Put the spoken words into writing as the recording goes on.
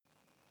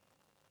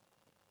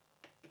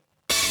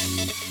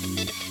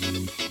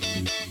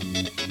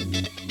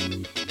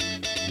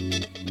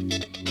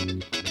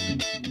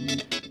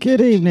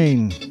Good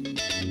evening.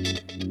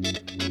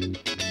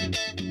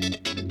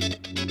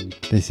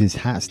 This is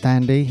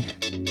HatStandy.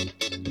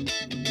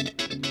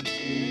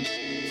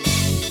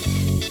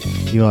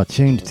 You are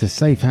tuned to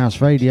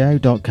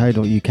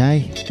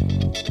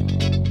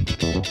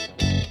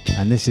safehouseradio.co.uk,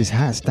 and this is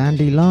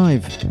HatStandy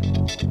Live.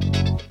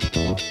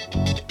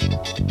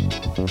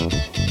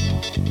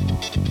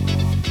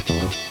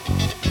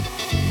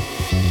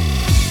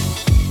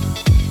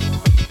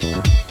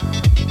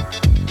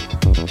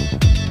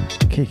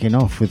 Kicking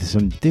off with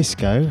some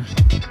disco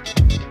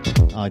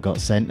I got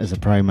sent as a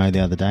promo the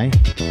other day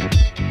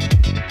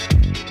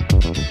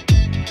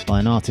by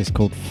an artist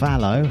called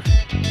Fallow, and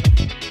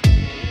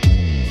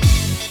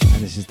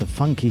this is the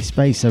Funky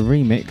Spacer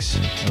remix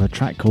of a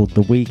track called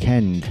The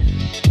Weekend.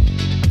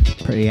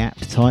 Pretty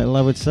apt title,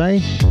 I would say.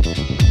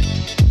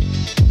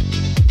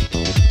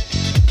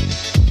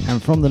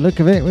 And from the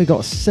look of it, we've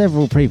got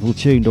several people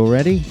tuned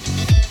already.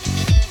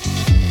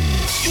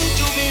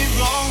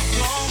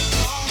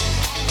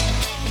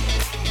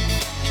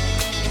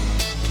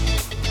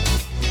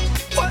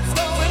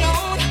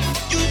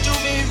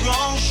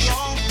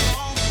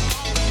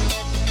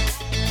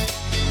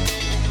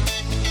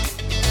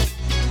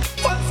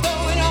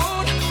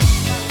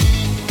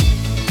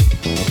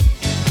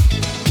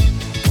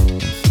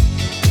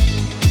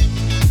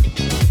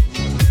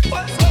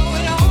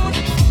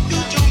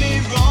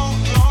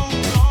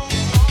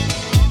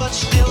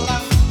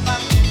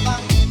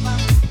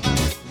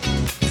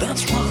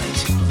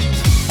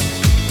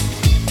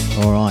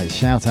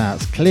 Shout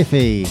outs,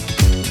 Cliffy,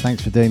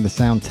 thanks for doing the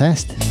sound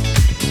test.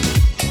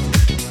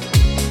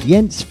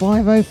 Jens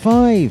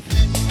 505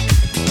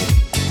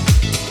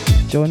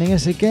 joining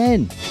us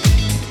again.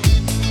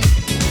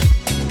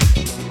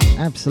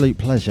 Absolute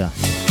pleasure.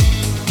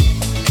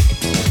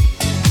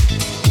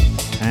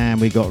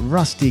 And we got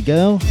Rusty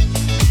Girl,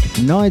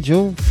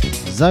 Nigel,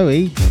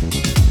 Zoe,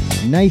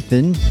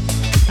 Nathan,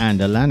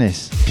 and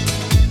Alanis.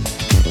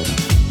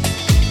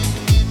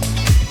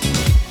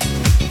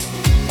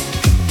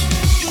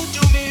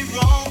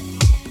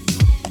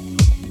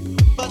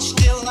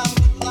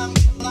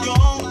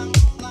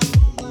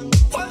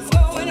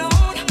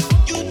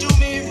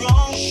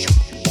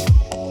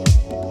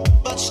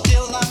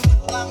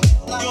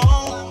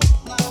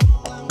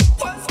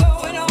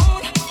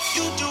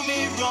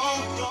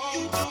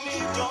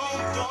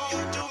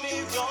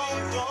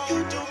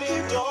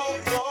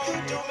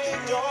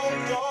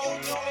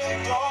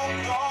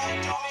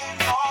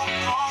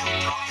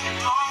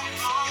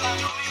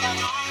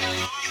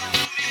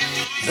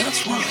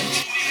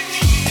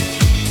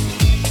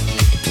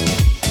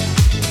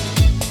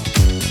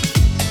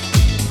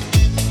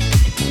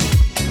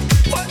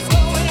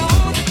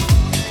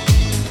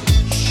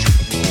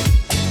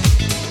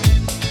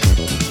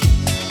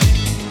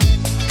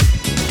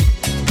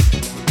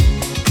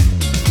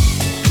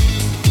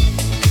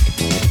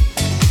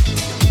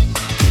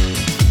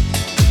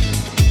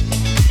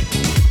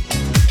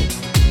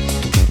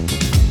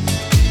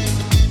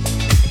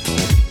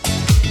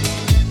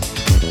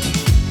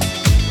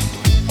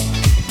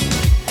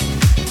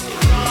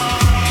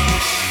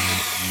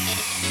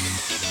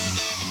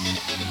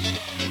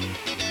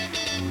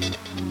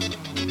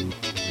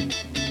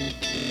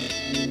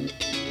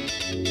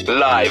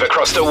 Live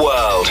across the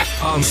world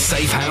on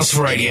Safehouse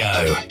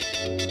Radio.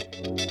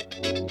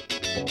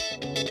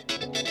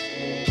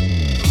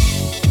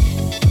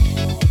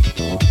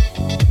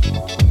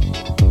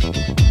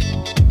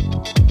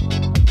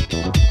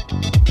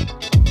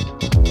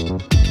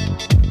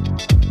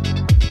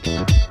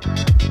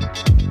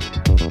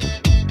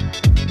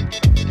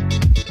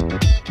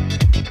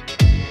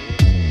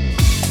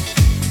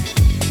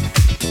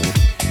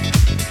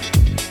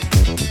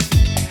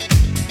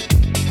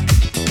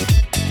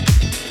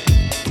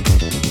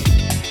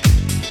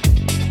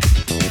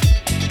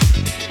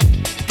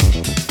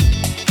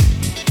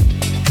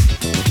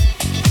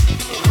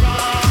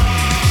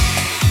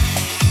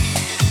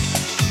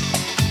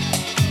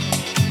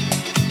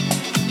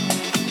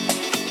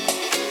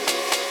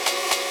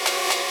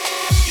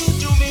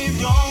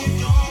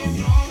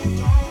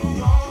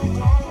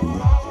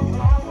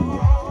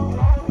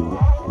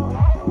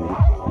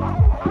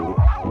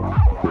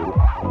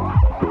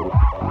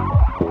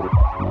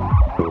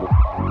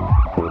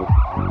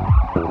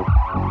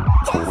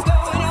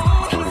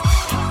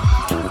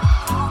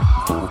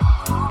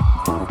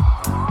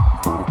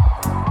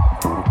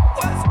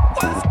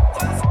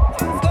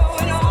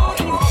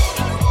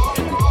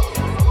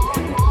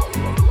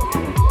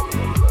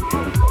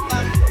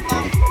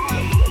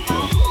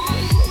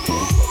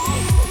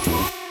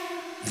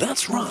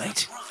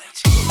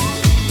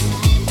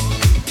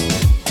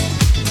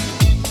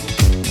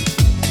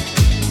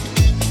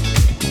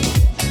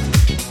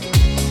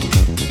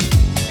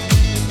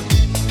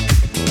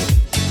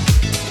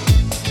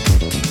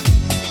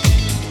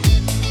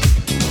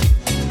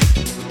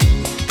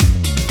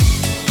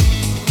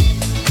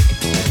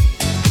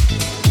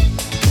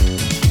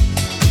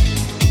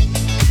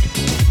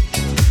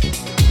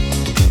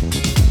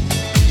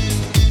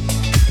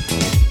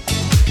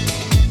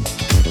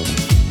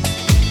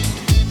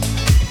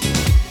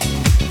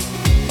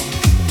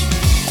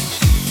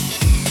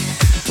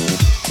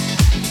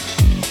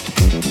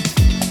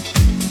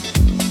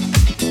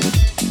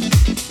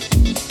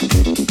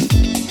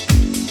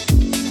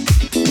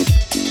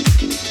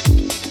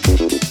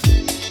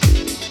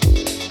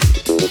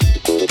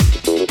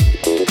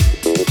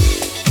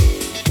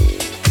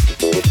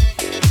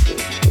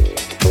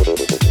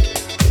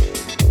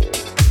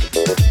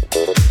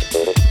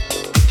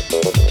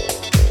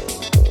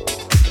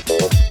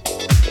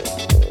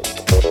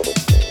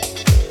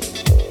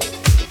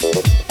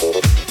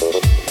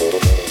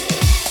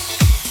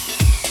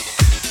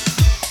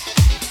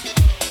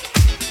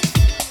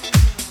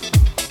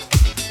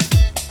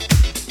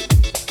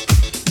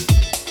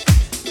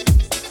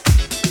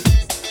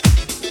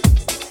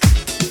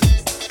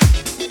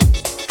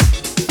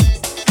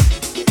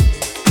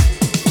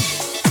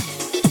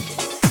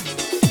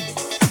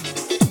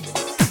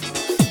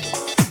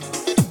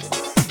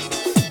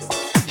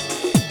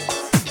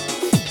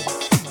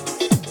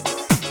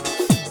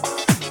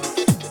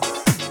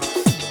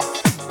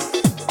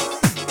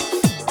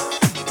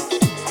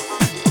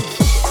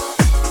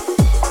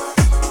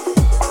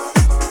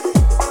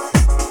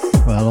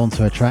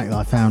 to a track that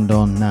I found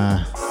on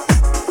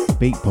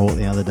Beatport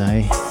the other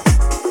day.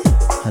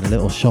 Had a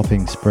little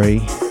shopping spree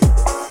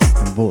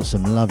and bought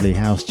some lovely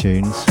house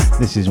tunes.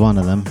 This is one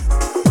of them.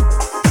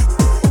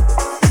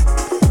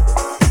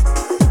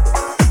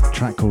 A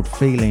track called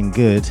Feeling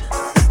Good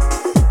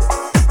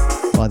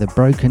by the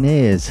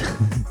Brokenears.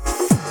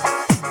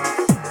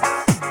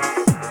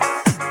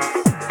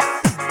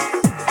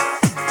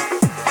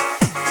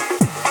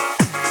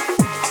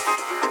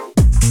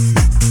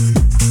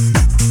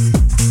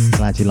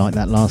 Glad you liked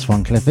that last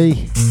one,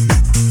 Cliffy.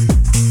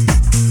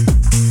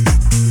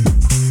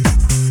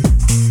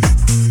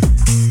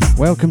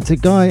 Welcome to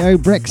Guy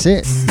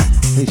O'Brexit,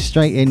 who's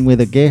straight in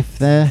with a gif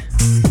there.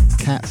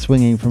 Cat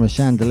swinging from a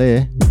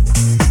chandelier.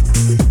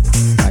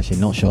 Actually,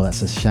 not sure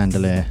that's a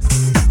chandelier.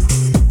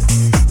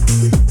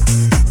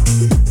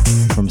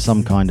 From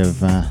some kind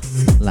of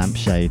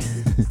lampshade.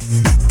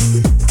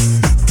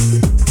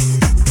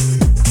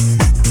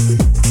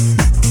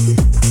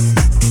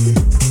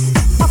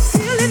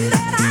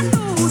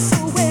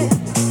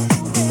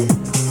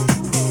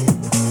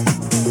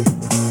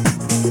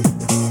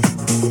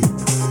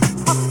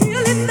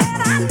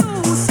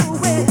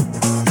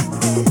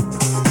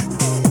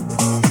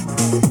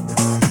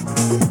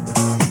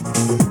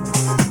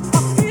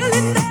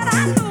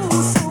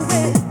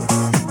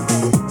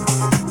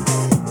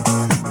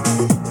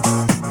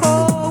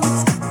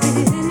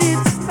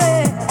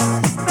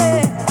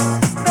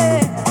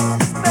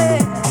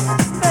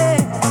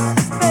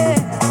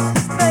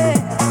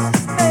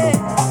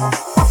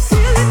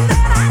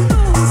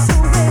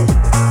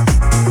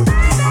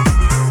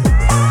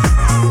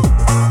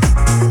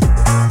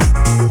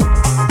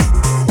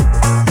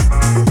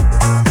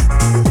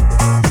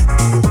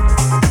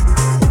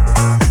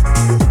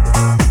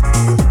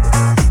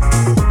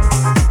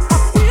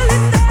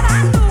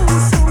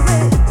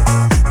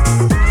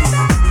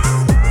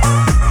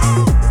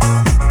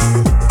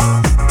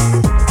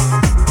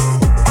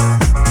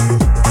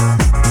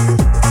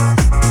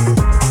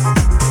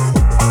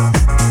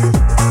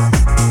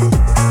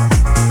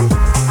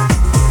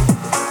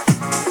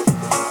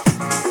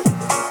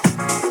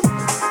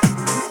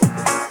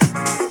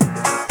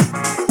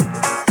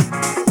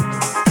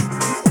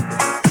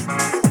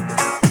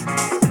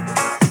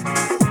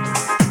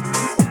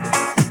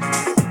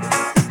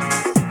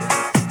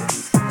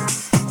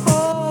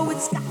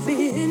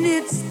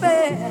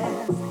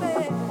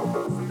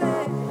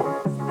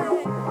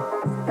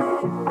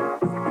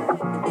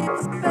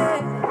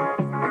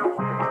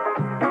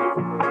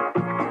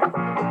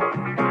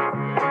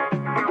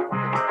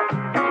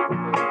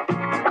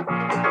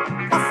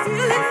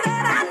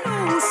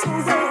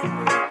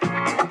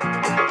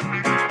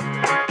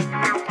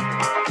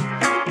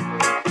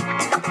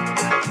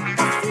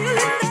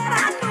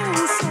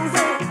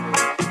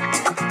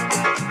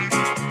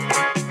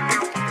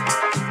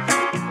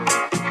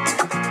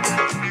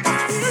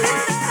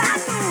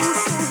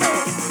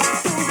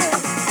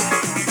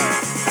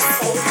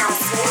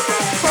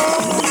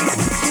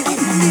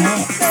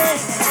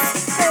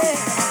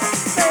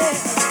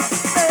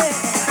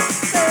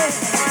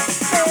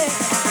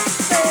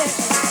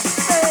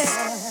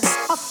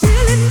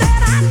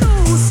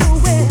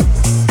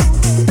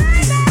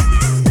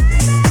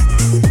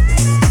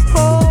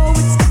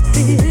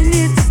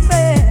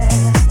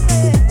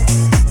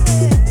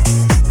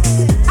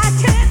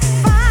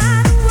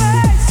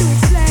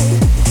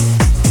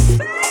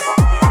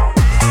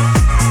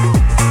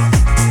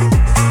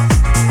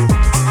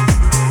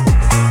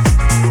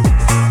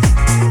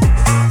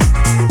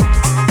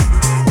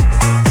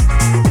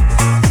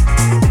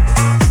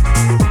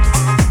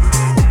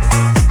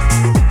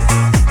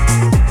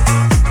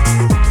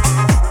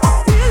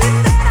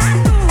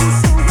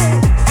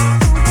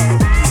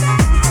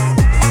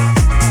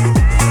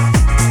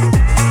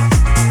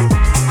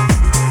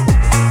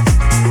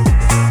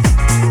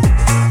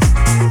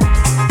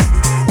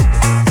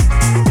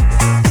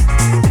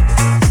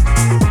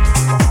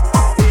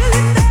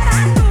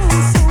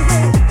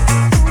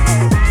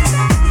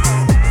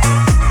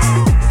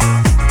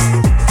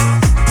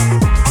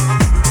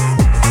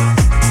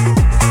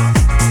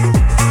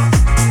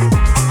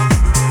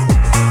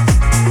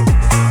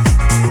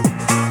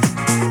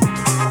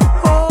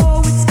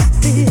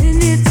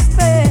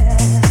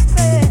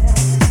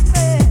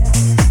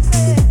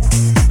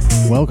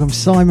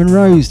 Simon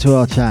Rose to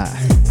our chat.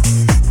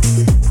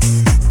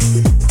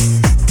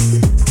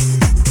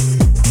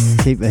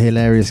 Keep the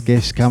hilarious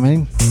gifts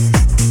coming.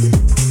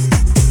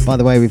 By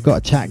the way, we've got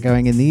a chat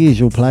going in the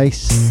usual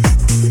place.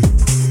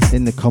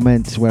 In the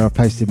comments where I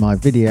posted my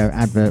video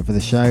advert for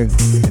the show,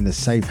 in the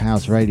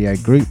Safehouse Radio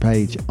group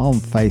page on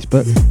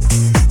Facebook.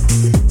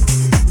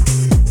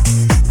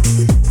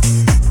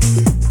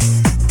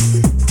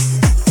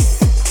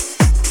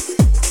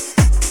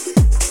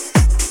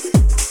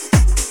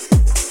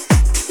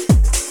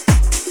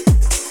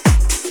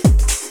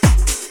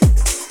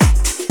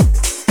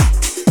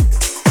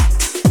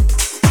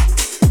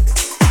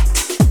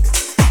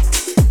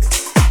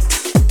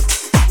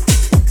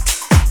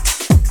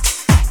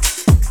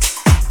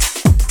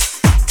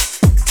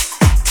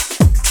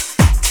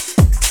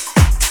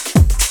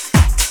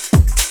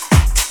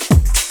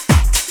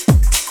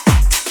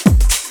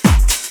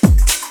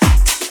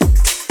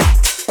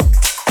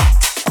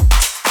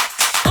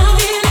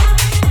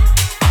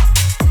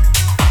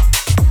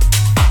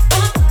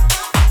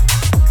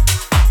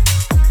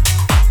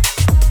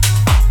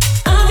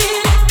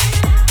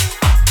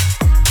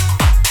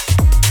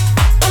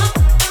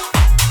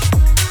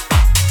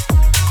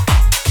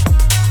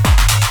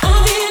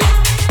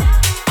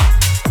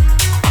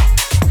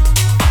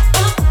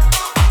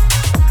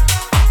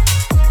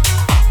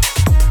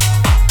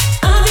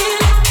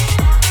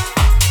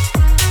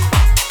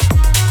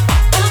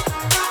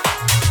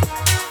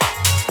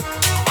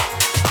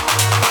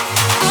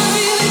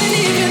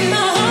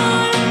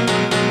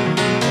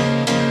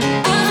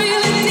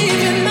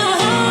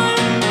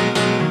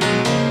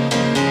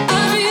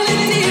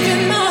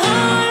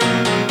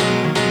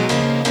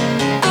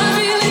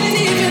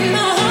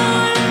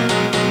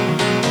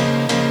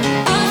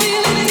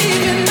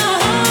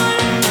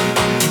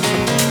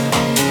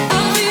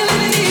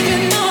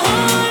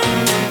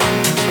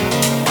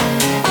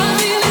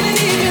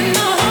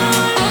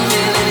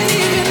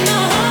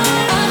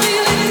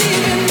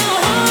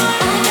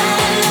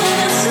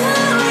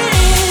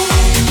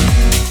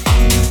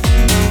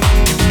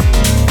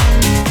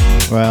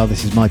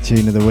 This is my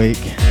tune of the week.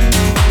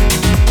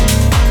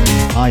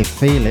 I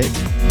Feel It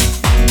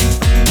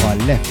by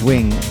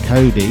Leftwing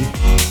Kody.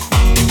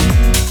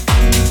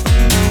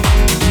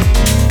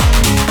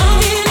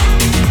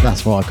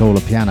 That's what I call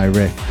a piano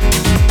riff.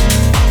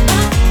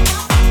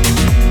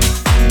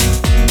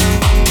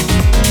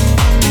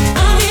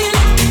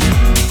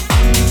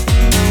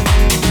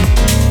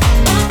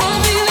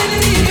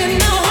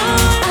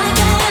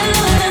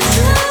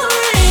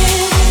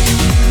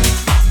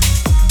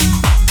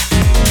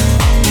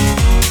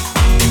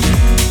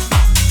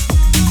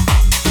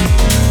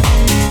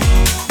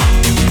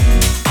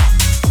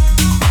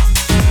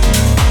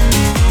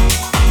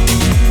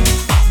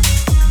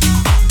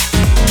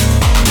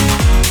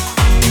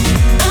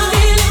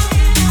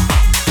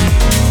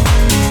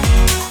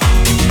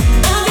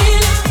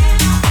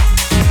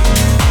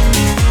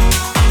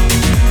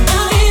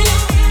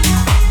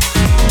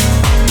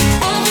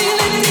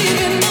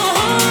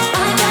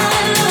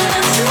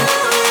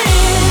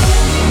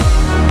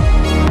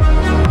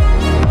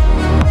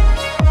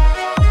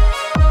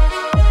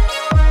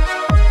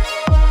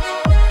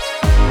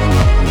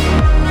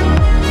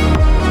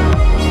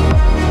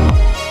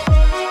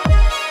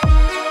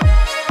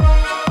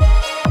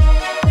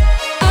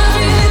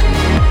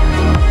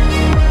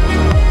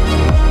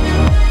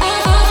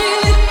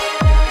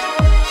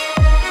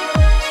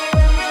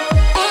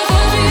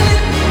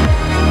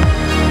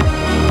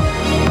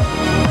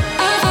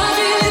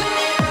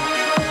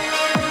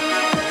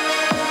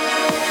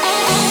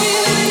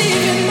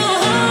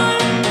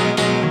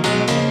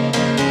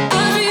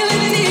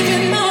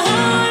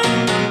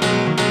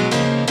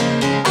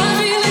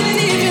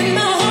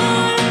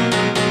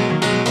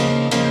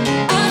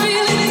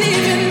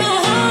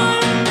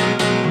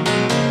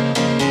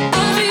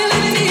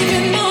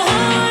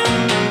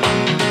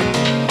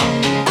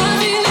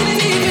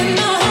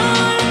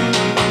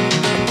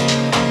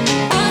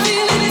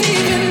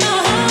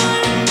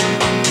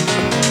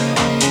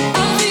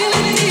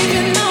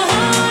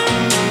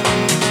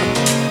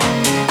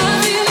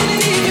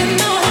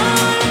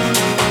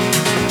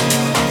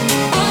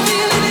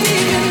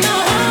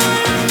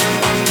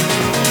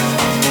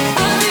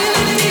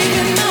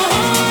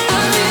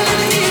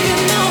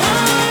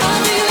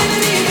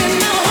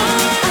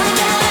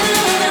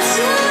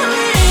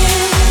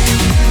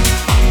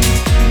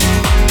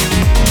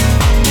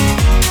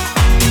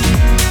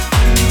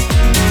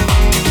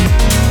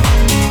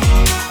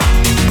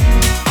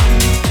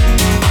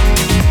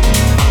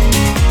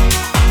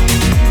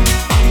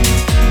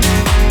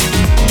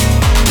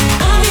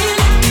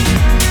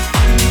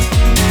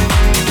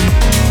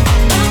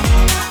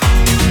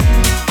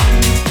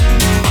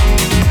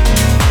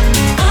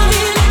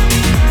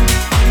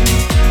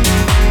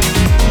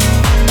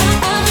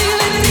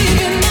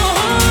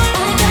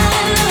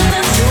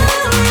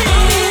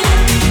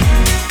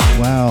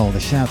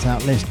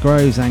 List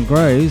grows and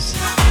grows.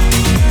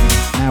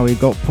 Now we've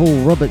got Paul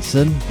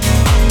Robertson,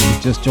 who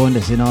just joined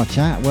us in our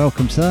chat.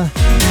 Welcome, sir.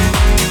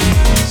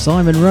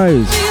 Simon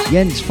Rose,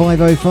 Jens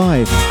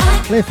 505,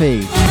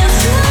 Cliffy,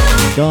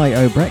 Guy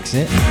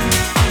O'Brexit,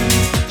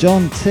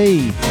 John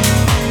T.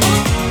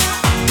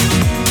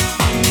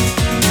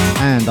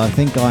 And I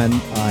think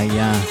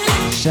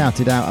I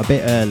shouted out a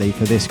bit early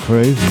for this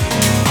crew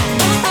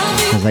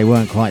because they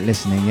weren't quite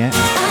listening yet,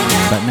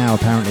 but now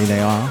apparently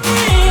they are.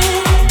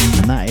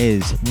 And that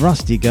is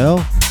Rusty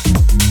Girl,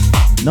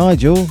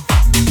 Nigel,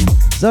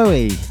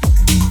 Zoe,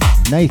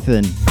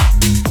 Nathan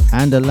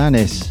and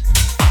Alanis,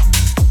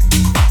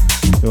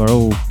 who are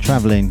all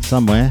travelling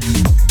somewhere.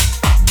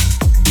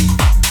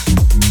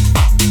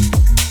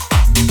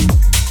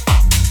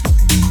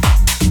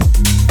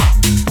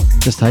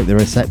 Just hope the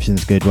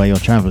reception's good where you're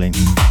travelling.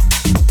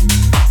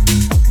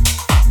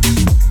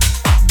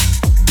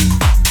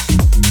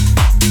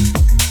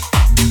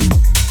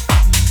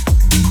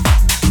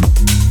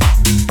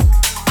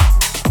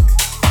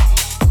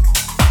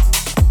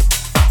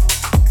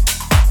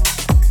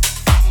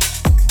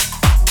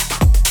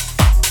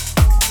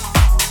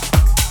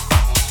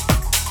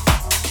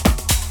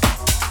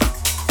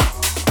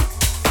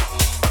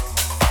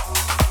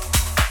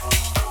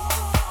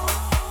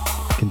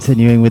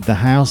 Continuing with the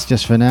house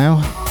just for now.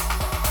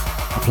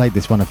 I played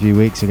this one a few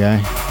weeks ago,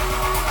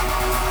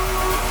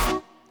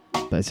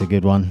 but it's a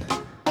good one,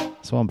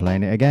 so I'm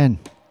playing it again.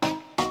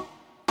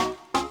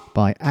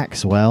 By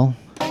Axwell.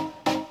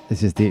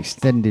 This is the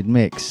extended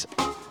mix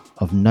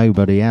of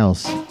Nobody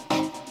Else.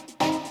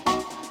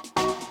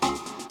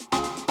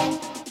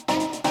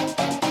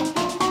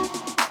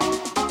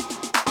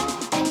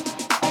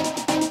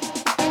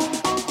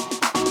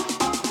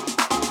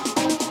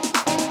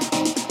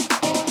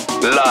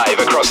 Live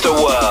across the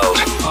world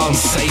on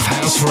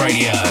Safehouse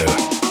Radio.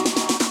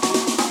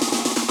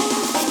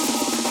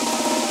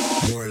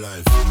 More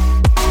life.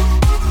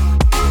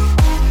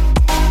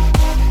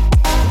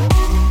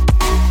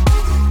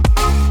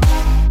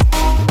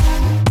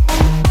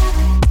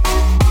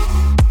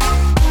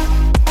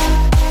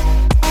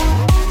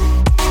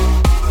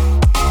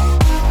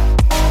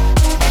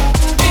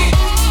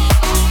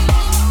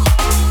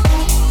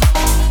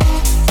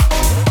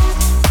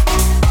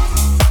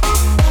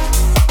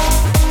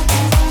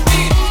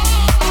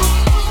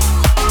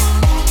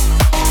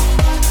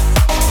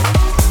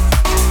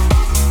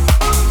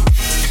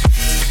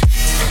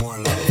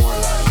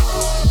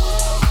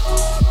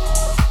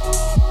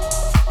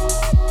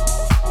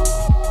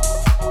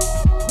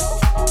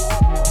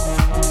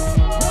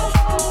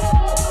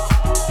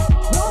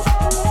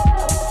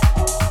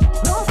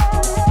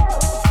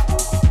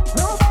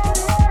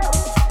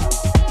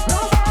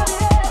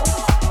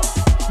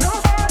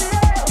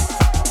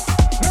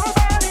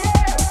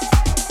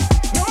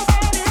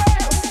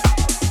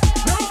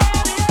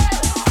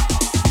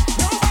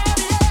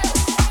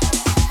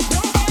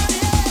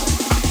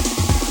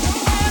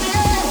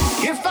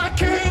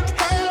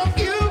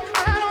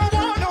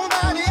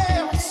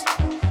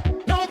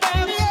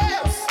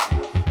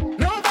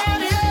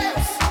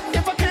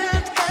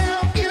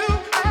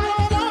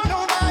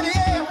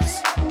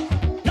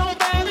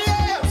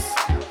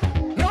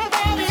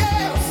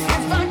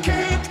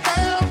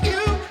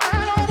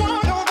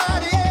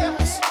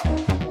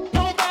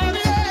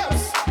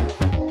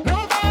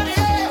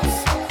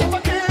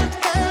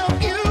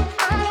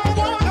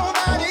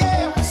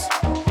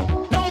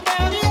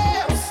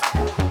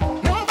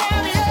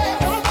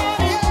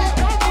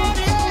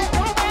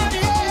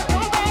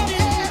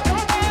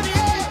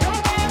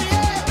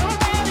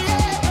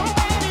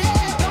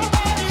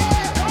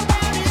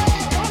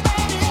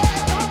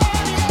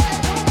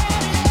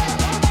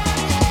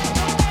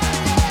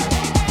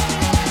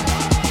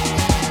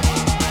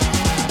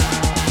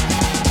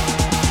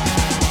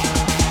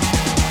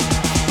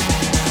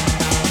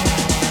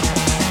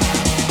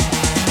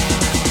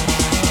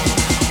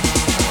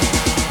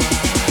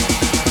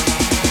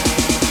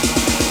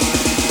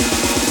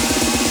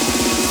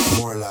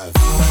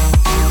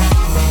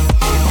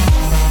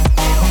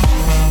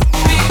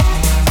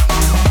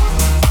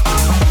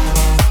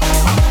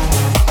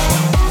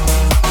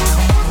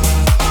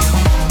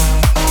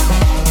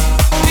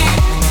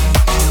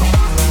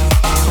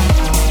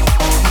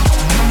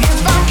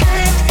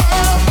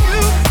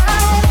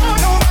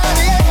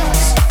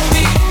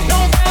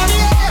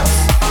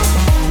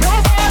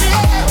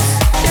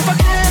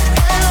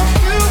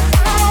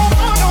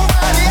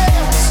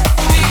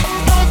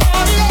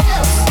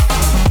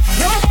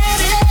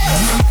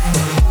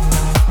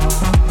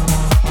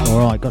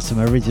 got some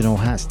original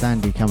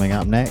HatStandy coming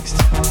up next,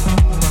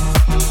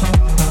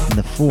 in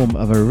the form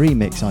of a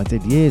remix I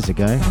did years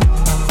ago.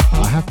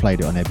 I have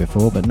played it on here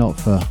before, but not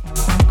for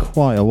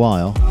quite a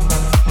while.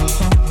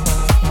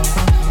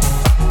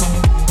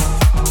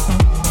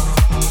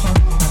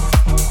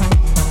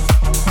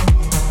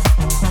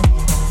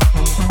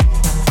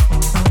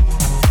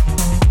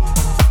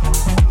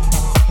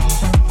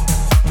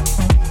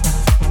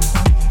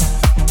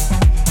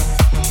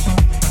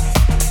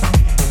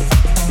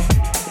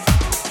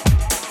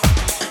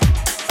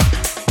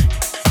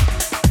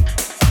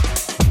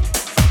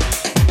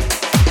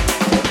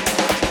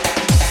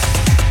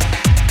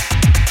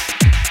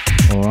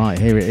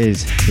 Here it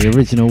is. The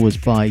original was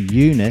by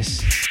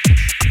Uness,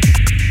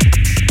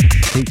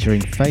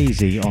 featuring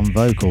Fazee on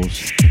vocals.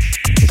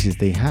 This is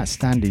the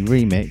HatStandy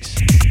remix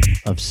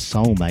of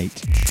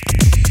Soulmate.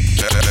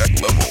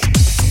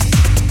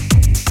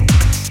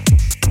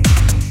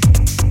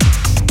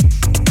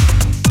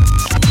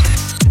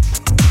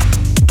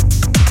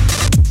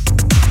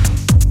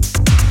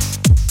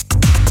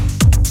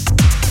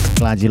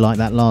 Glad you like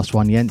that last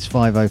one, Jens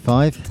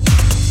 505.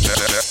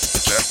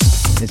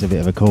 It's a bit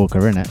of a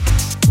corker, isn't it?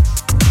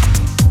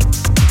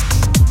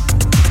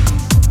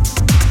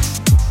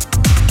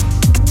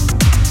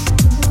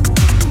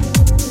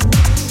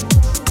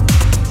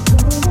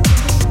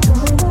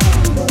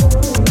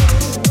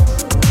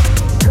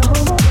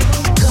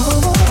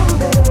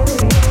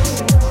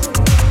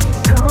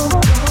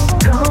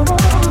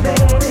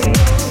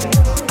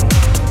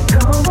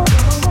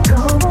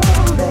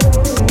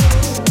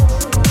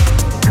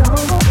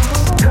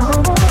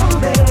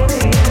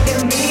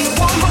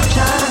 One more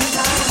time,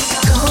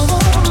 come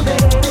on, baby.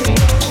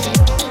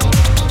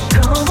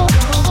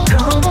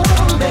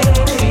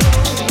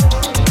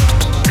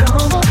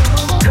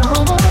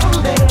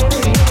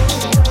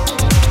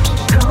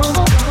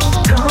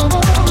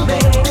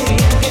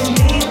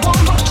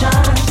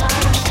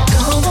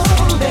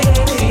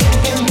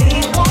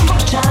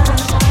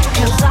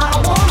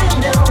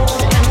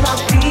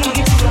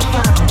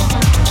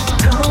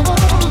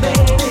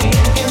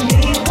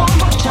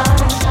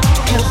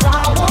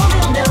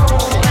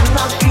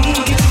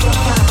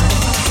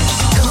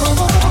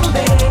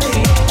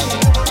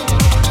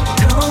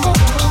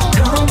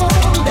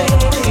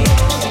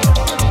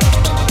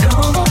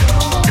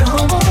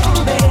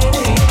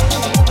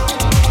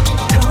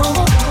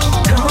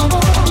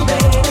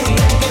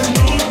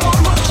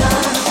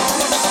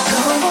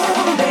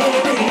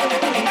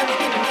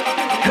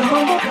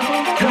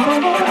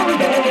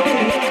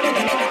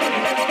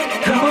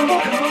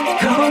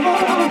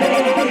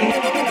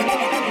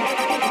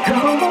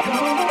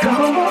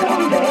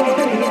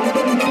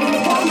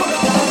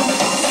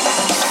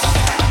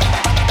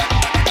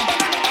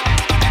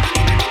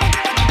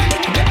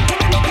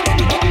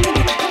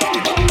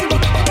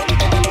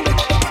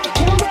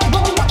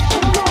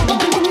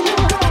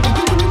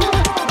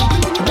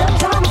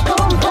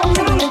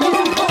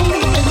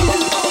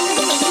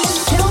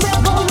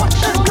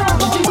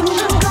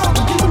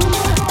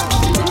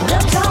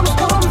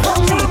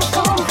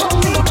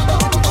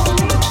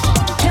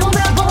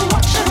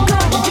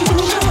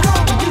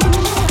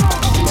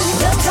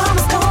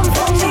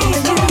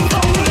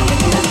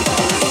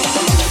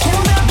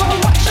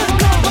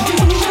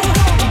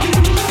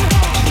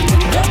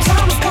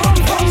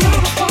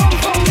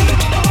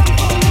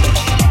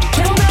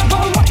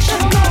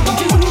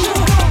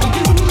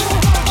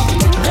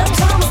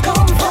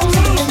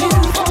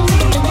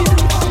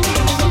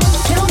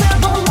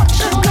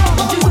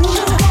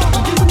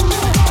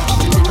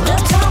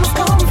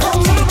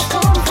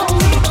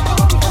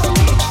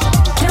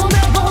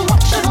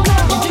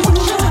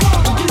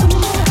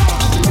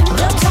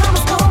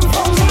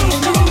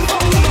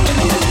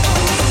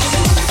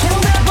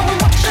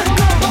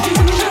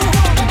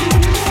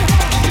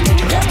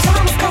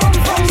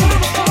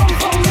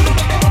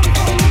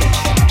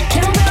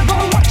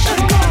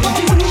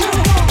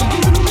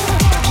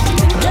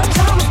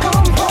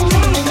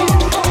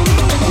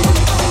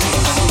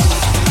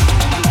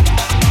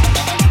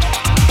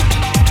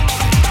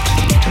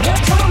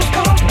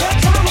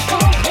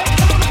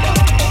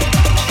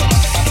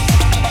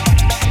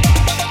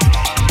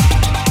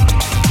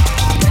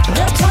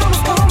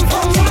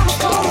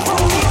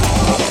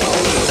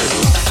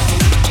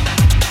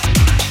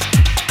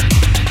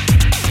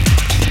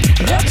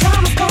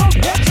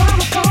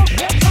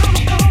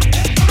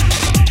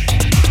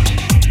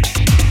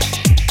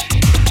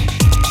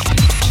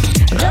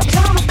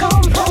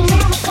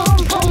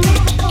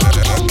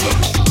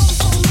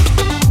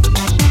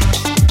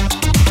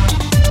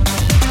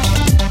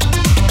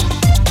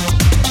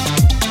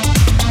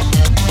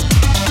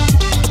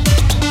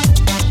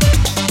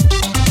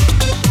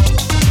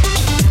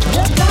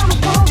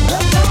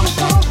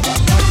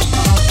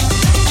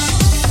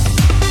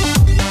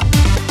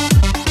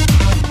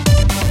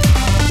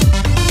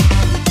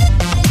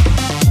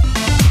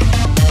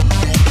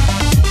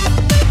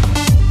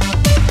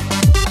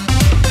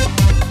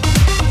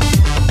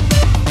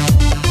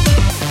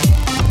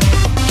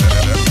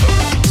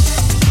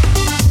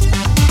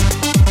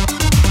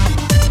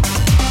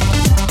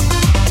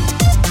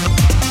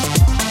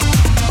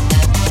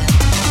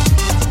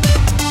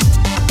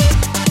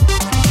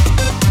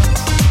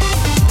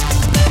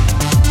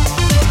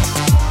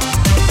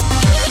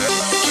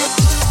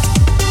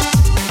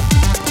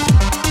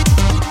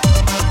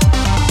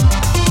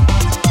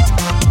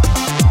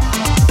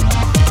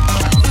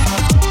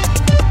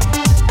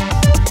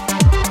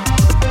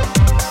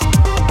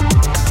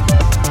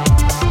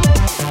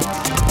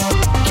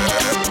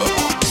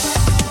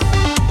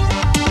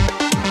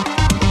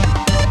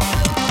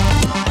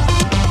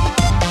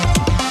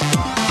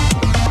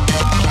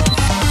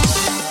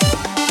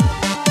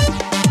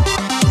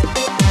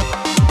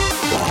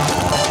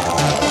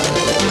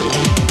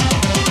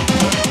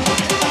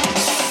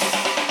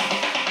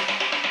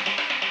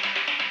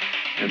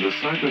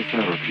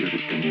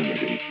 psychotherapeutic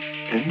community,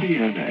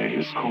 MDMA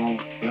is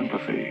called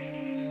empathy.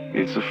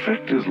 Its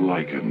effect is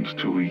likened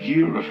to a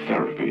year of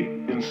therapy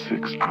in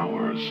 6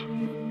 hours.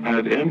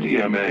 Had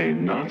MDMA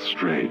not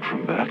strayed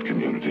from that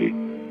community,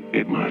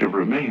 it might have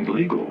remained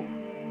legal.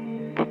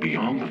 But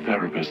beyond the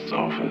therapist's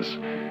office,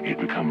 it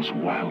becomes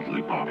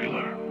wildly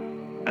popular.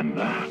 And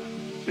that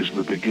is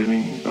the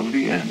beginning of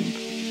the end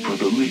for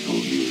the legal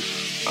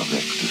use of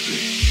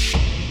ecstasy.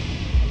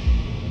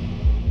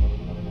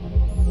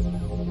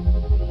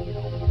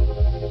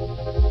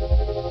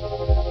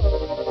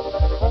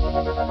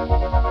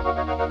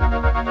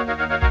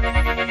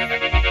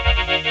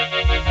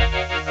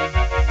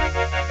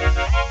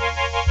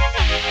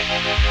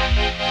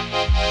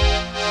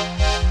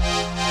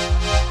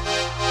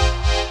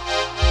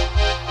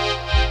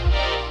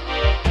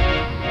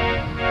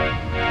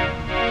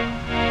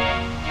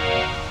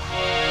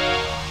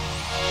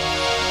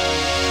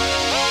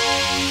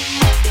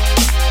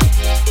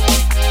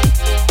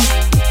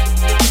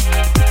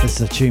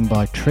 A tune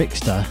by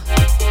Trixta.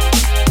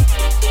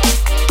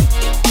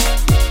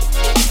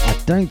 I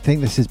don't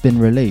think this has been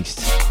released.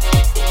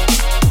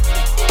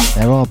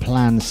 There are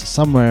plans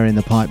somewhere in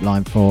the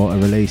pipeline for a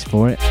release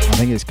for it. I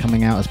think it's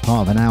coming out as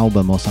part of an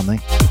album or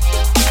something.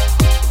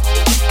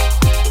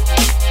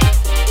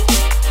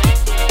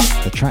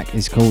 The track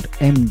is called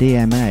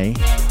MDMA.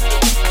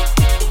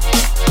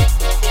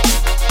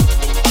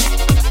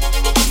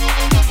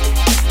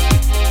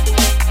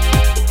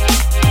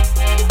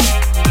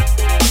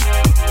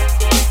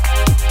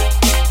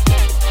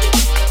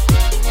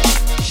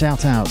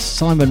 Shout outs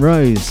Simon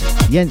Rose,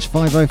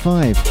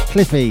 Yench505,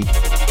 Cliffy,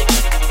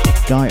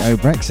 Guy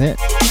O'Brexit,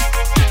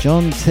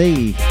 John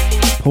T,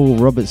 Paul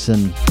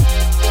Robertson,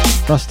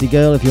 Rusty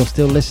Girl if you're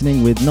still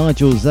listening, with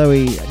Nigel,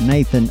 Zoe,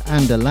 Nathan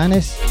and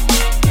Alanis.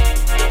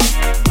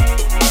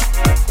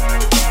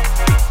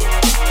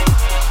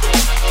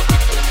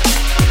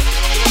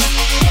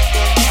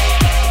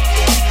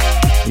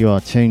 You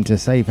are tuned to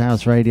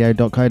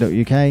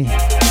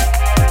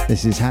safehouseradio.co.uk.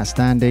 This is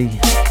HatStandy.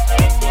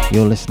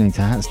 You're listening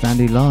to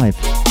HatStandy Live.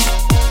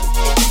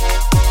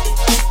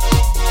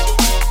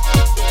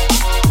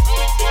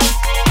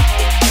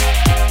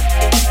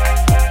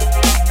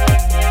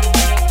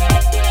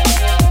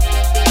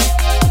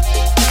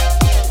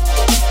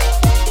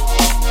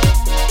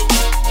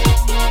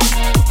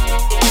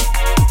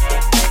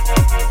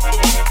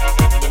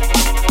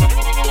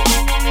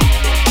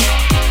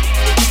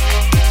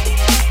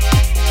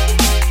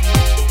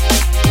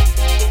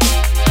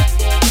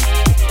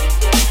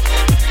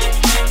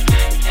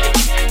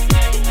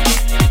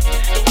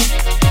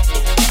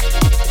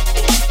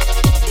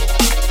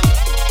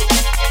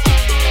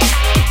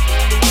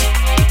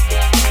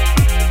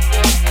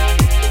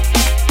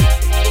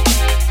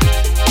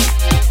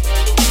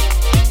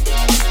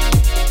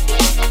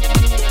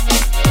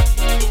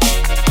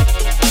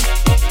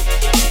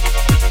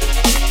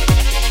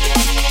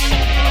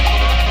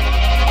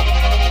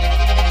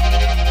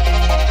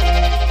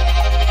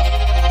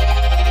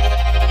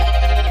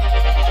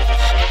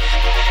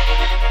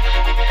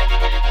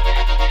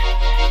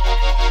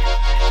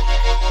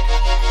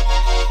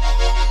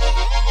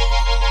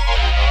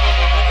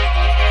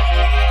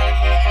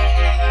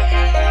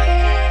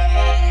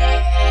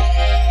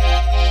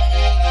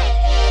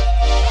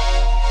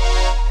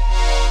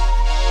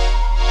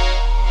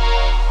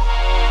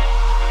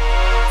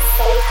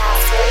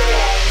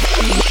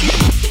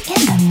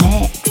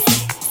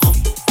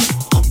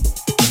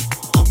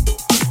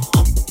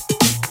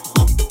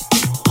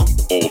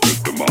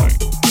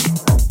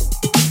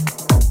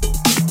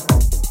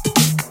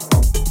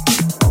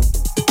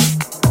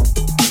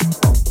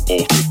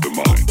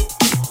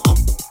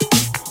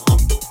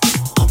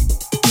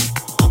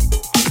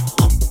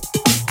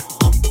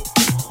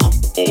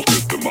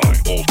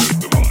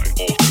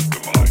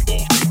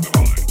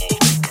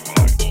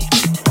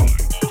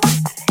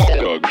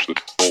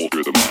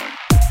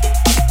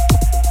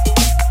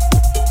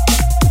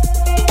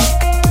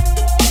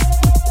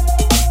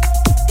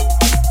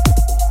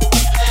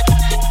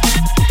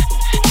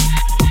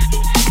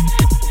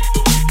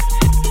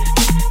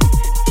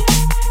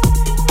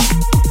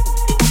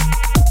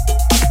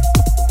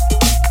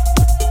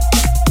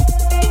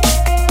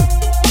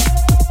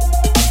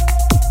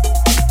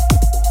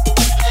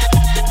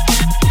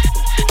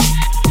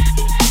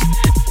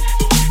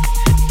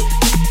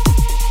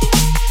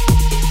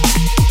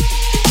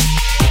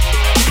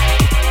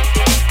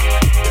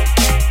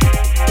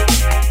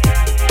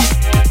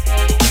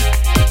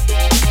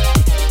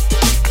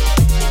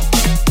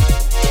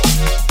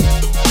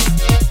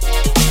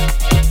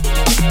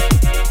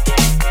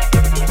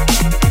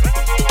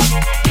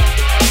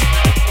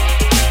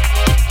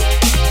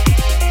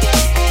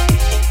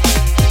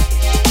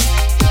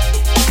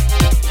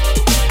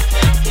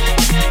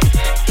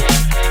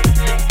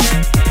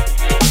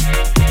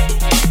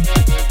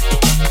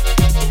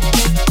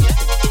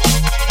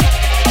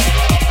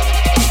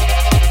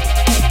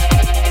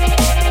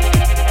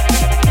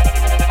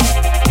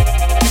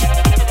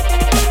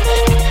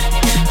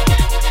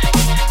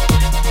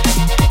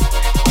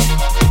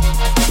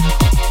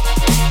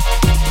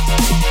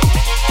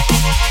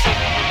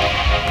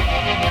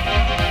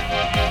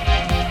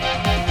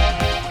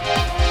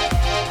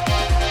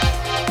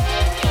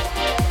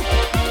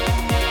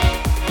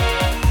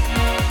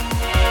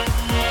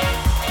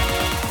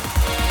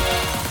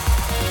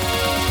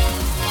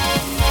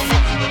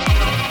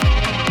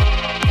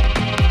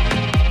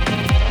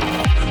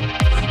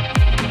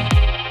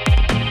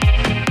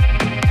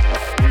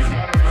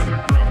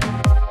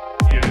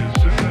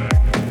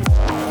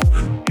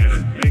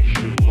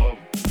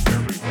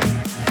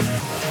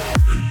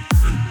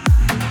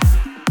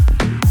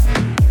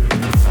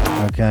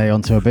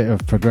 onto a bit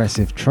of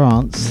progressive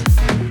trance.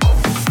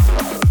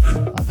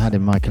 I've had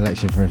in my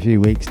collection for a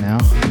few weeks now.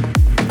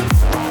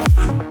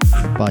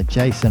 By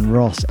Jason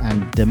Ross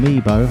and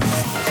Dimibo.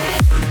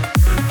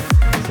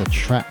 It's a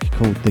track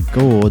called The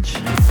Gorge.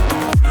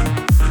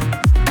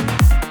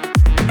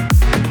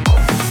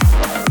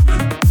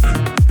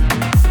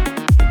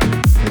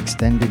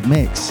 Extended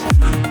mix.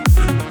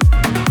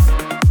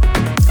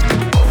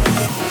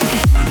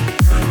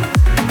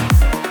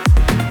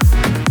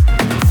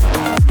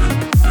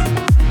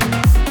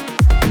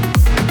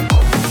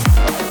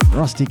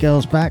 Rusty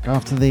Girl's back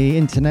after the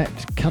internet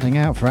cutting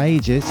out for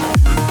ages.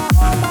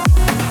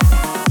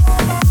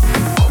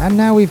 And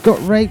now we've got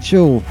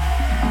Rachel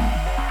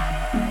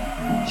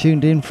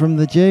tuned in from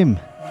the gym.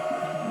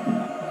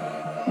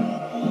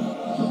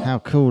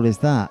 How cool is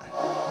that?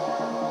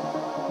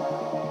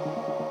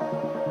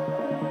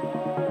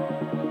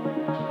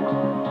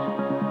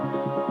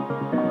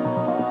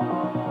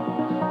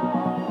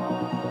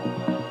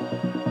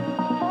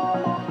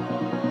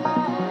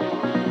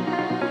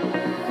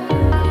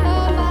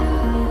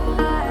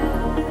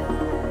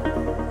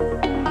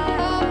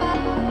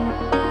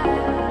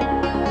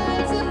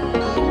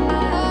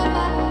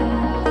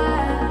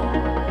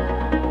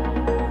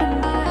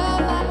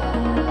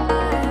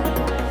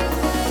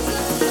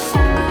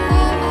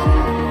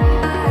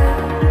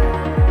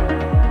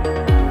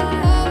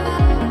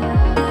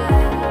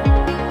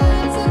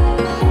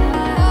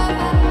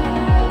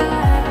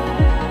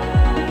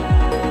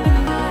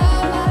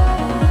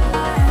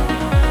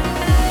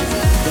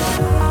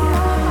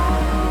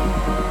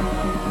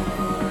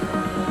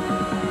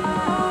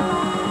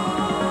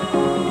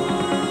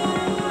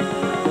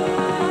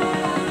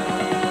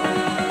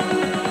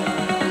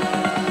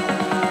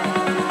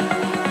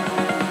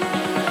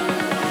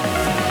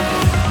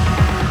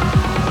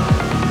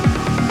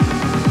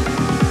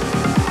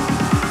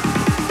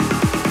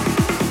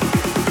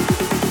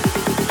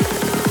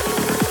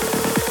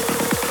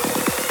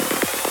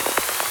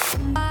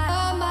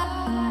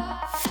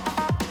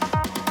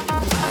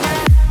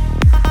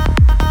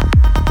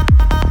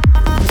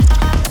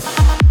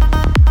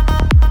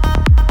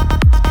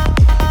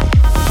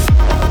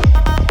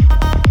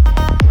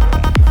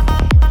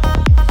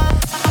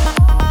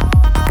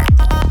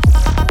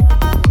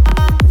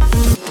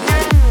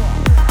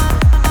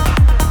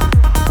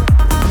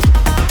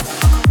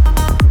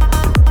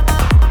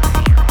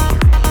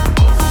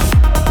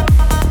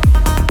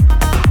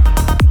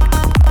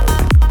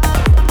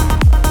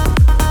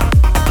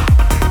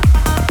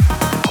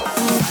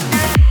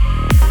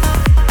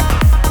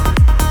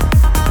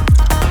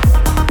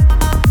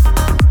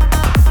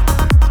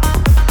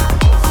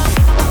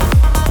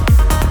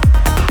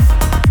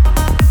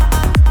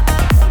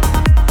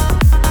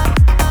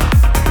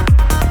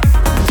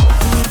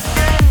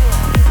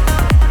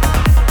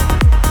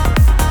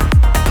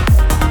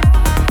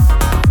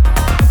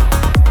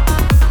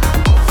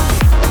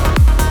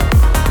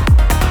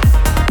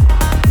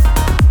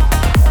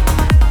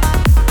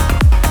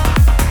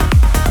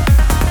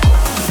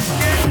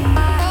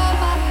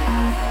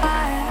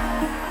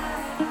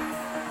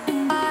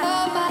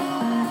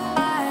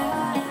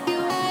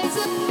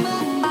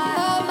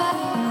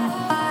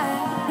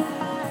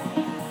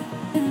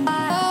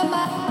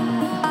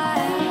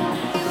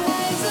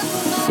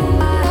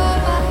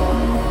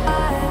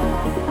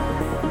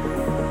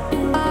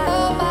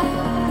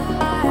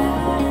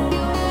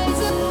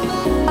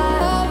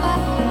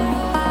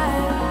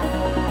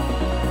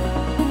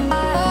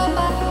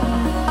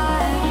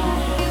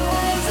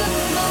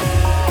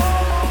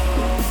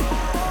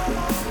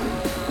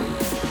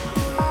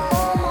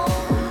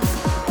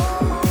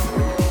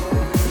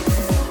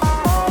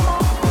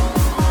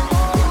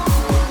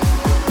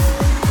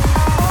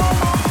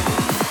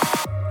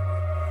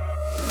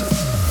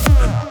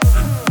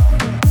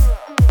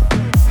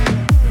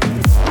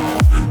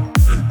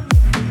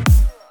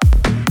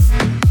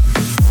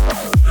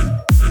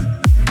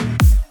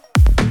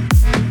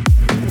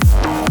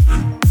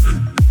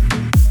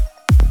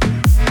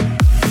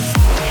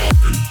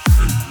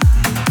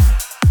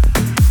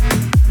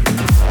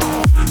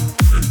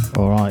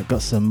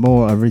 Some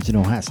more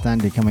original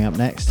HatStandy coming up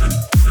next.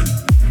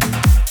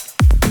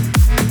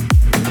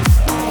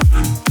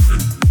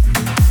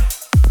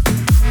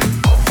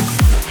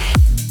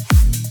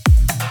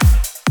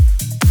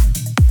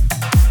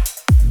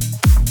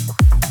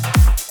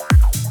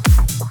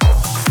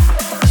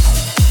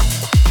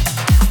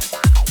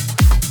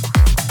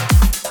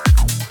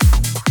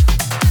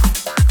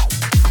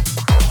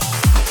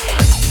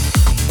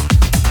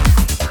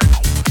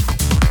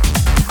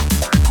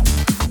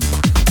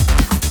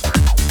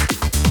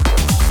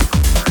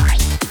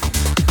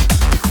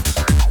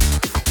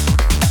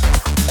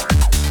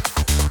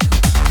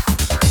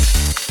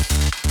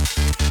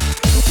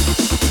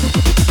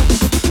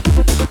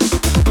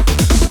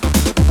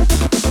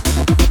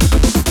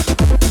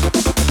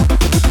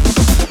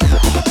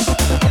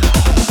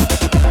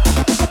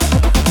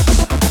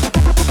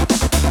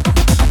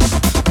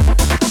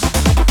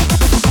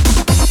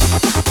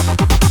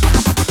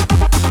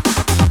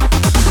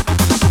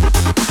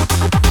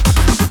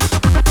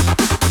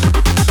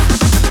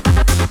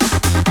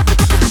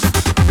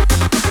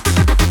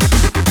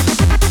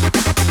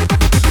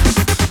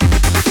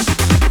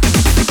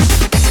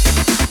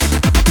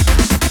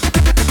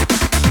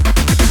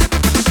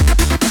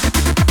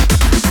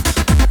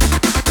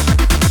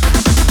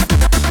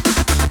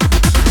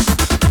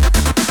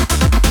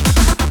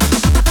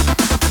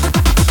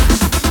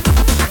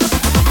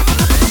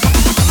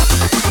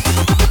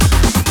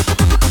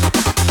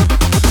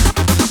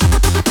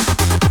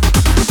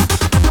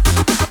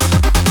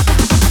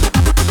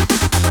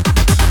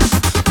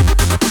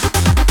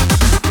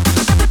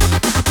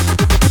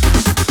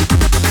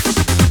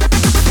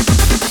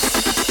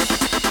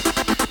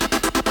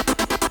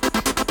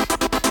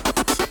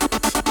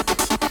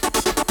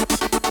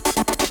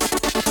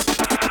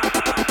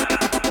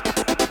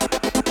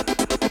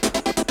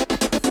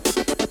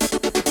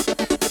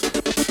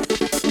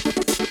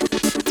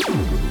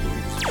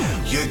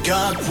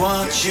 got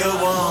what you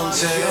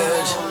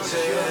wanted,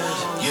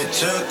 you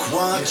took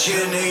what you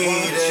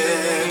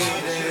needed,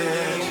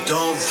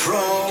 don't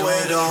throw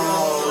it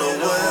all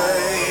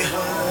away.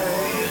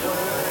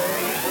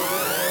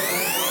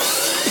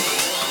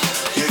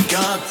 You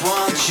got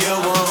what you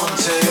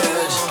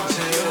wanted,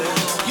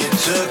 you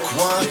took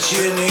what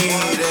you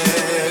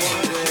needed,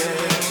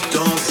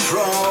 don't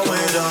throw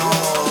it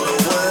all away.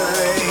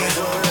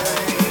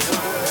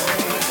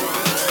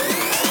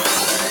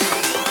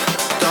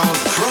 Don't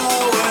throw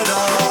it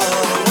all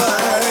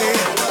away.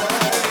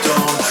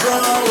 Don't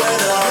throw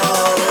it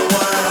all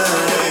away.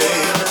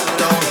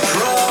 Don't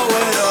throw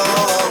it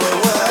all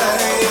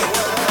away.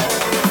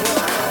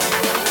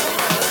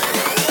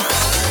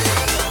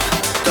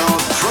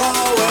 Don't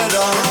throw it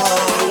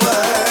all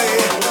away.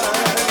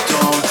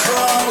 Don't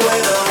throw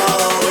it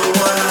all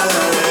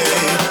away.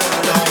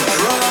 Don't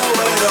throw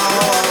it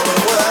all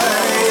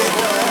away.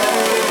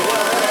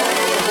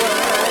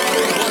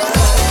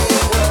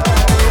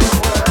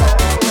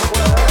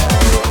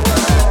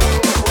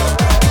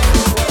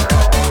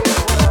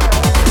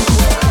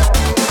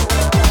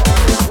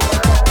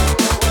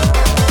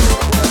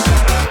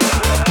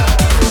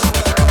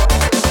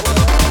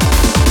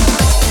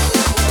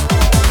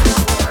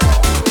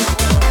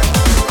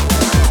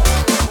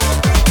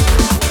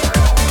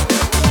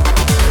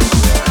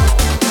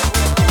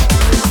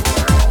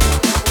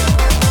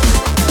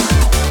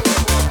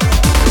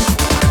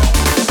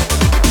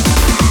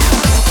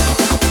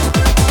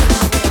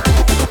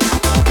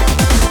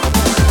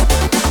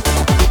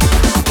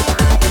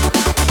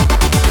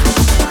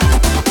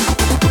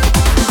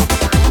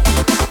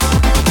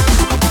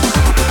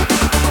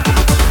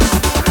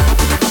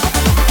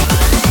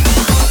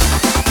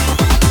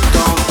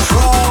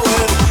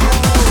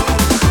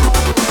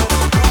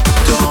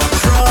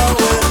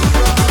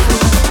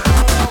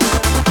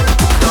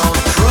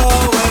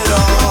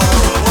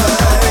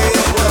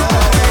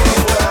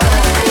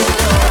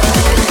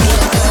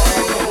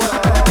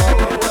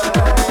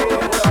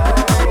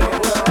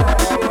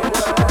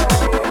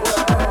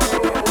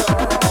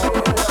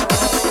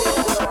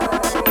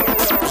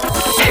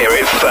 Hear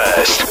it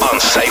first on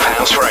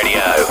Safehouse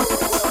Radio.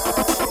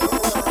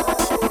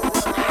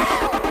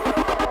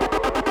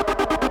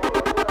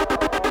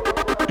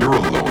 You're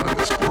alone in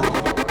this world.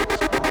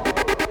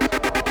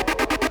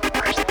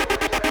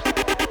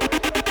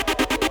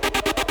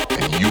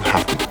 And you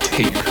have to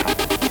take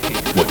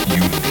what you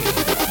need.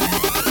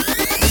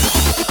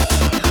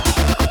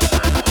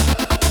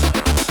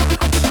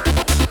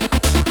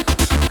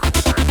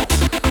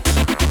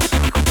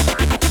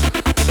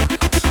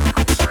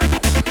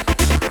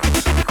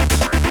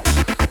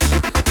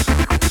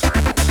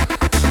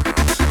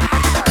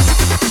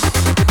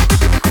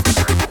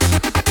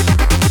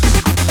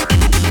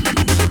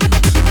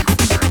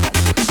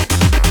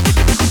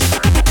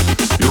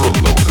 You're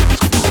alone in this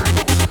world.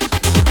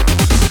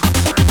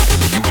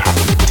 You have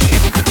to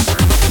take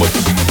what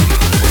you need.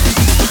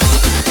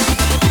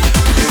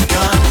 You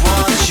got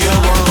what you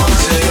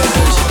wanted,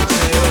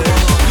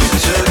 you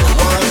took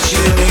what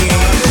you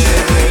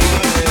needed,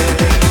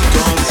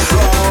 don't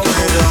throw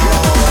it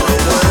all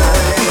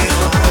away.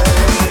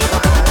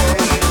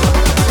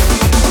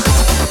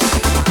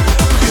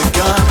 You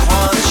got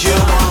what you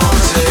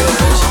wanted,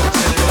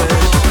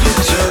 you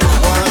took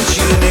what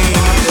you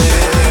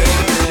needed,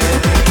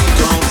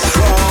 don't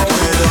throw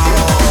it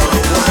all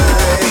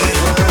away.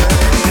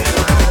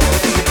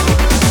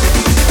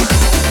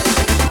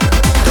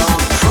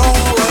 Don't throw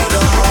it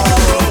all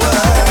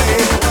away.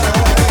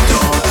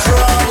 Don't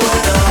throw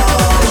it all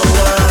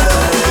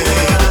away.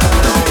 Don't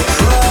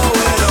throw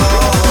it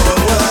all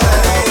away.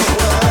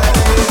 Don't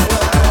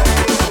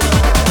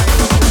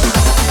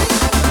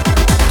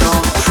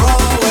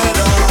throw it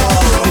all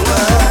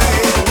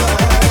away.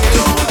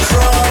 Don't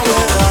throw it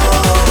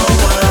all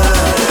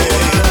away.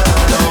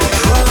 Don't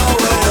throw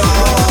it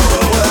all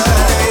away.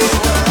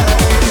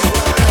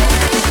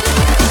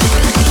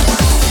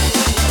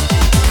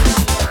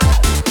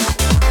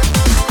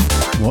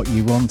 What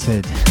You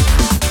Wanted,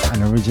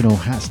 an original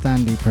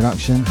HatStandy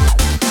production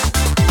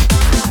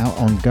out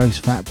on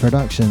Ghost Fat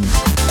Productions.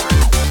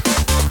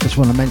 Just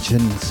want to mention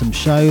some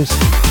shows.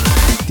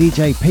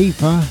 DJ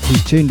Peeper,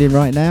 who's tuned in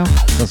right now,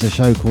 does a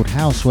show called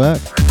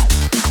Housework,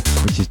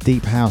 which is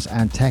deep house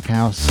and tech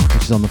house,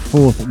 which is on the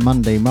fourth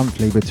Monday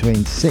monthly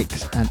between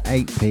 6 and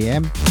 8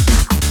 p.m.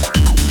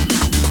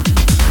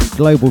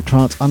 Global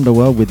Trance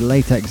Underworld with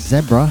Latex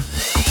Zebra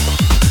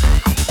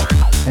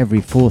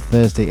every fourth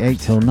Thursday 8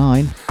 till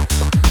 9.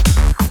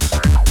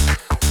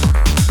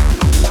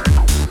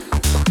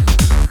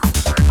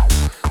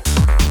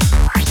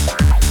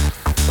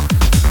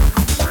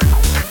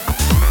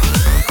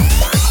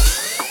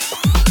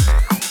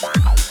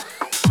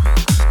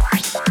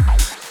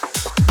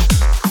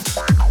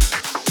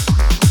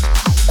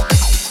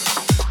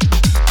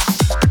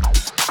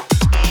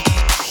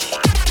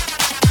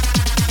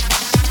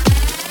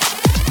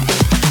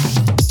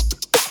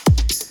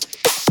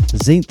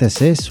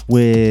 Synthesis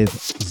with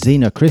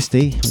Xena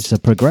Christie, which is a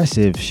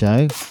progressive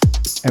show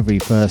every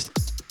first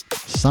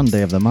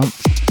Sunday of the month,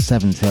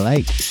 7 till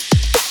 8.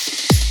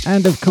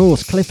 And of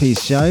course,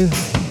 Clippy's show.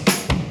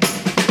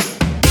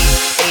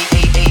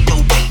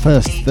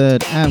 First,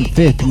 third and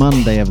fifth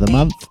Monday of the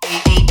month,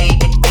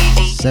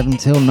 7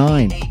 till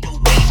 9.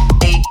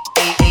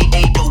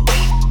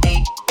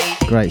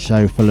 Great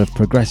show full of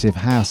progressive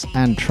house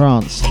and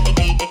trance.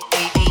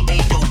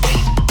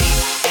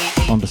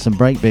 Onto some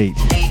breakbeat.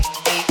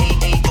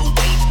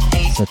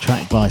 It's a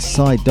track by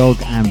Side Dog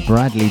and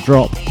Bradley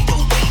Drop.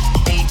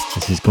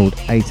 This is called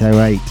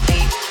 808.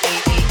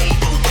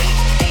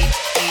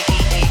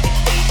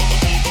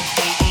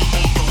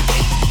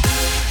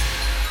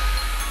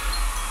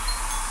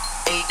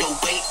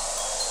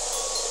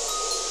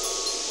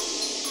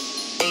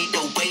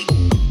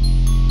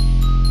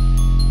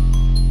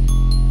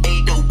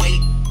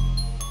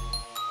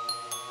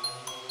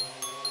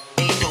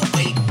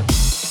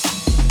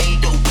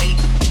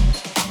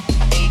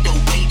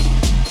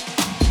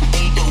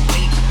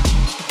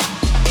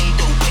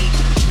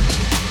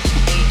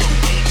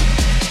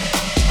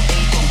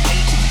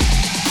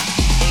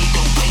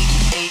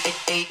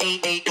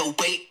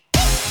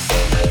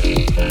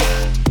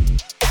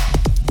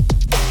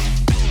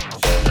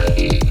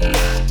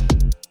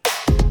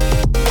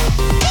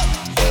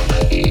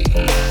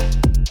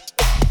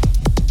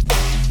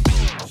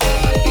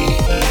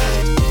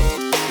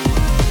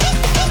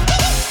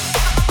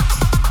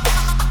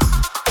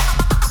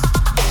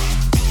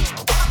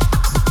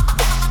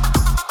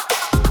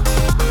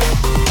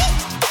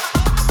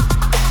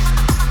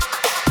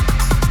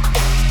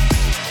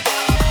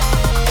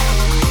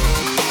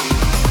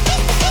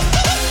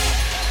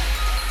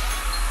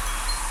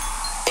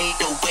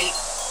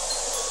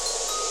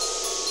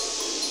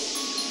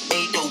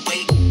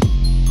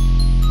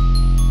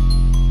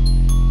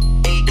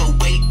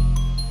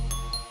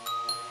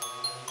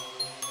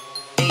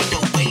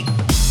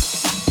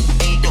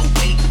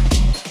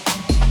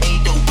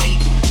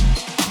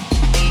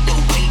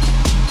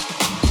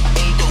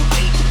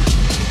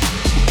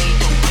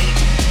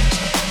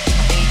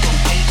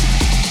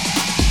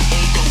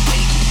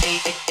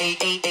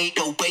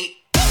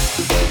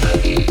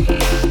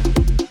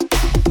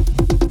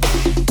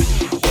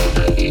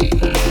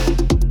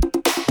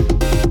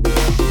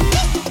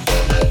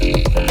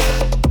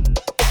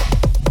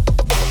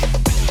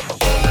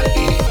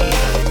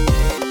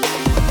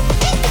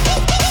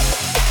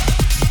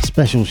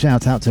 Special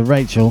shout out to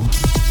Rachel,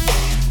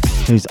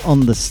 who's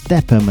on the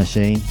stepper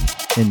machine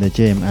in the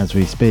gym as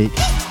we speak,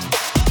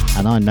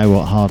 and I know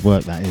what hard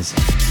work that is.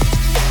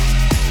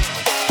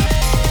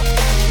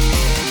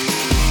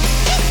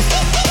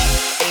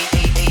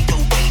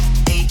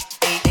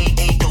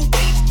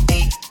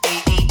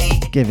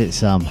 Give it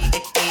some.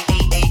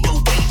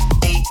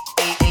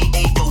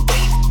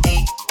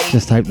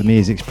 Just hope the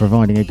music's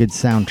providing a good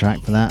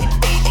soundtrack for that.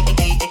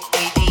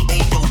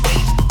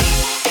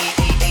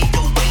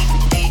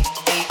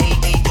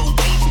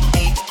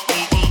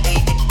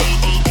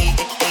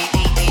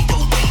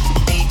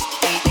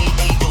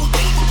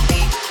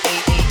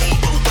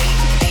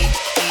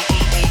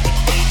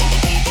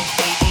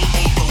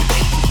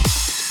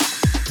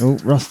 Oh,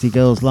 Rusty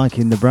Girl's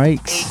liking the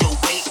breaks.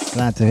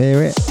 Glad to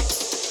hear it.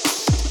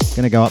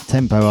 Gonna go up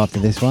tempo after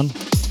this one.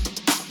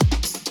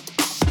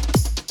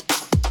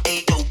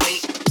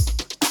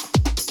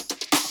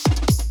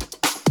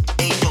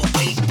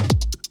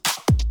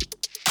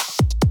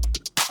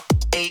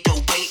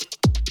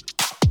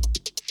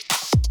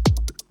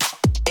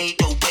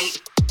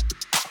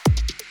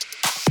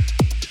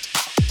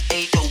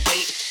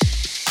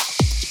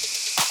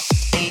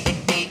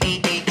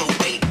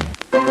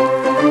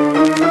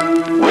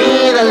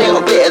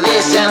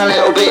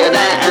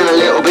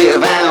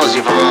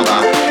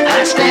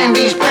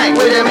 HatStandy's back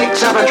with a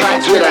mix up of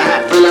tracks with a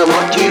hat full of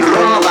what you'd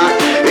rather.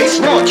 It's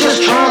not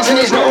just trance and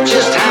it's not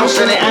just house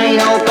and it ain't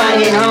all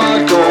banging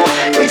hardcore.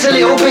 It's a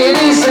little bit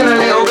of this and a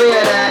little bit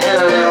of that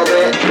and a little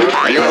bit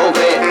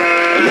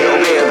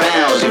of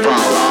house if I'm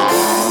wrong.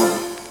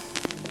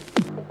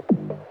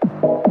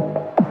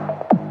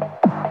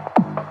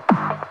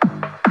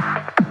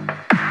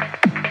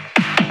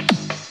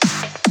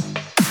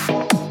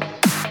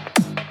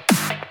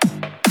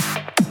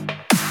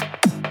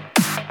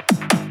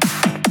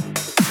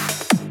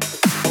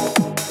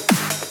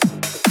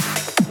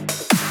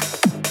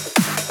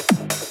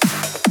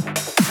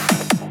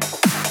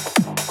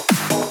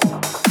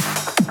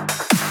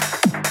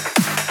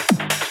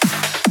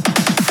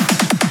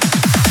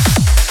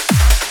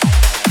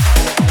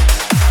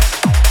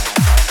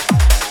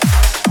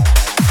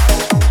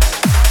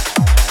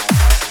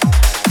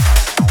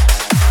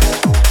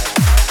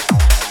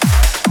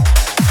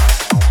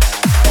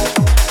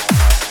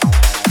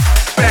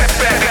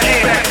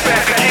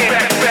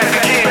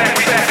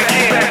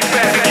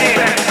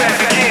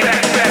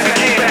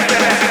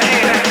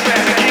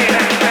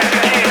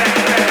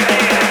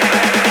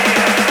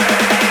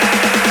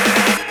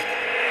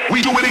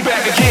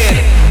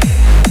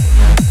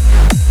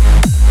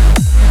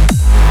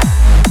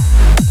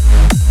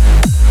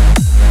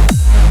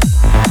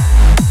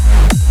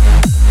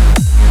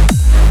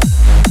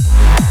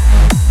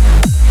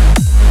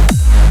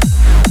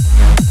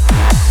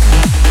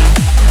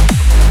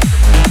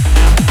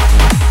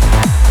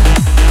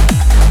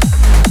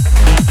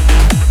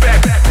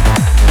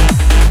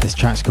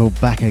 track's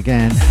called Back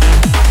Again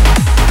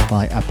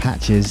by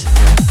Apaches.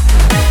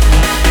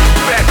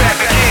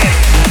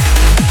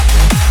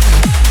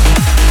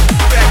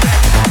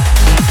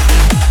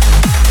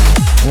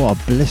 What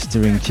a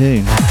blistering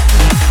tune.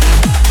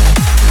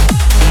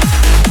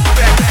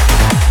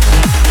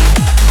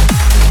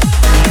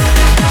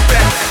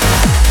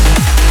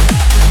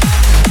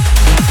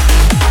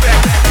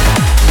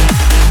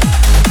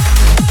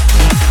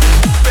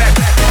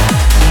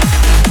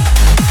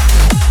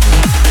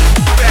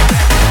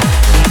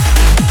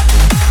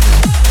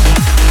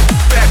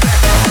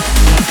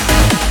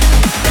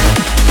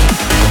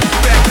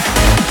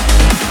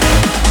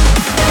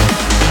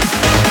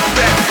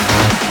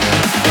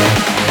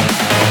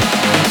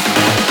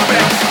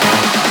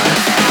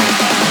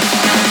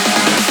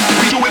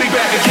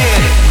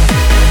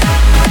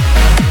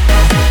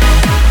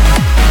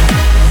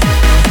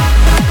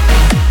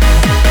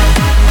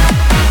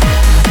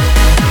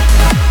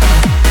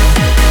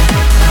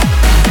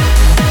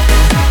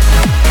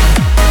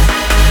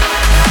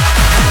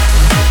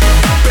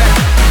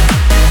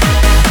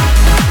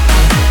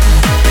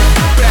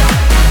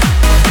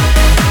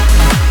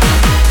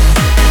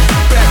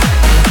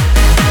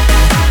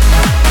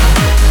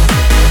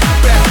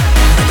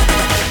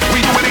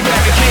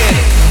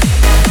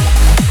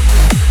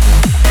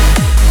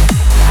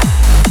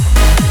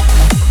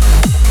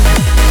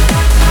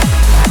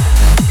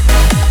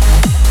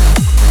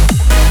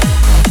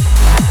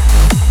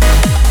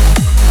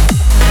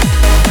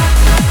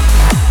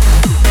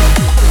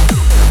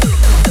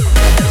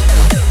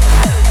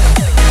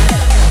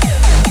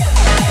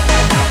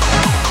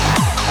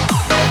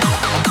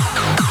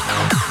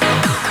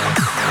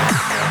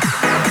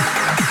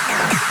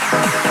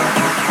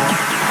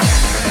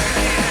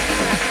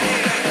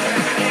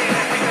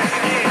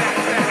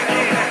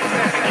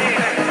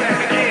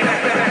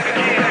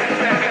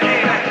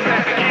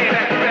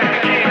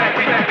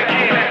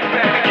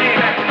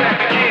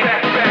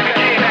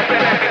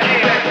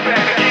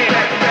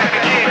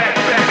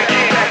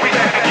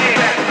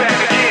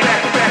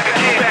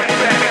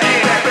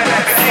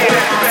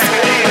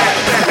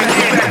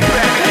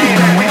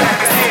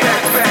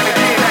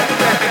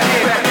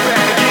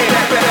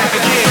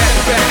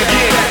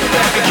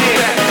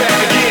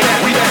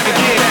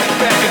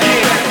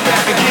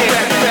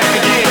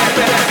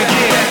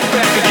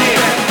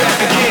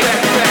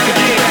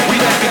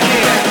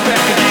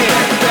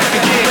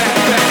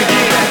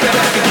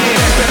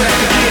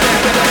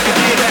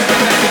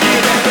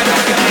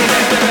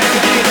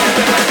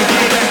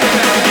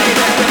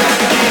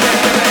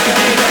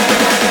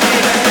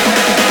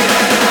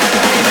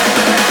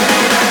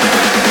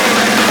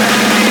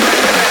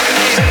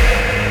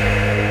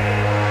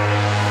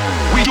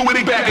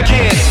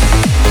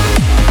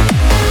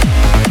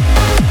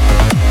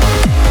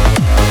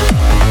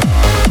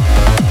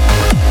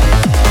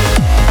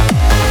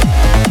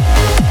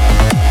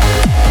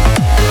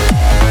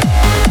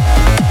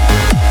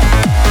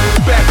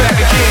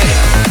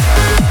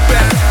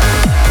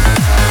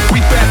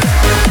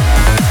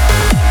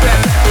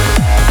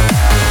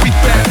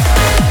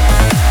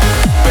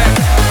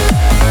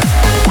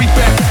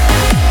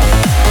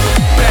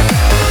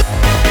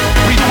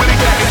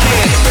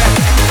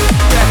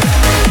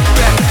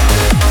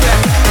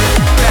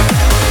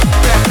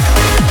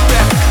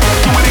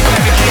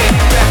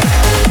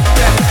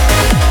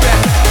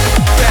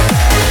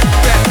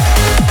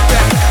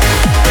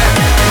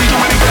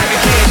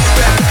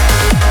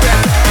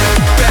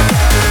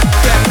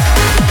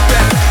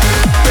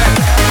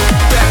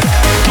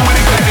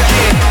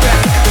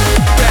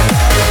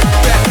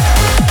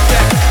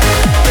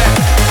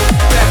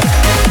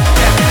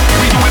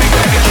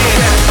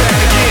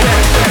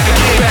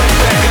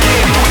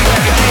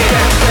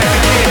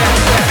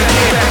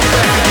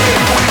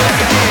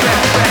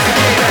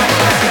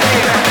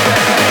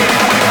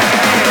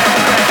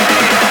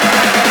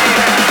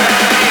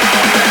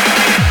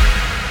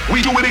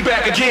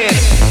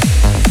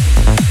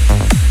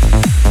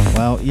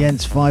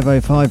 Jens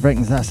 505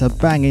 reckons that's a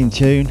banging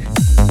tune,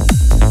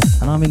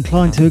 and I'm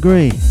inclined to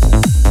agree.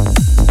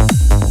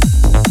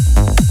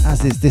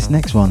 As is this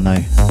next one though.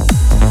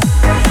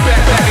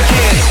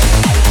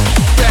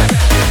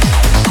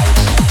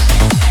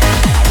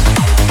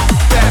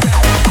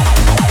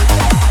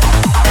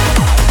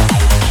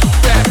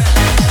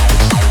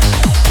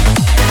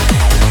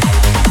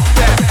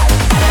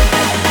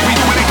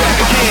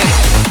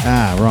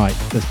 Ah, right.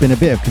 There's been a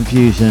bit of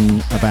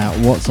confusion about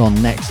what's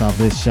on next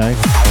after this show.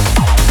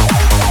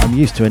 I'm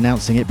used to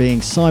announcing it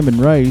being Simon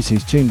Rose,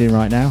 who's tuned in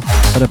right now,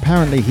 but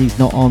apparently he's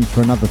not on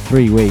for another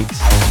 3 weeks.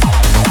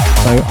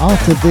 So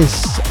after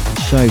this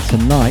show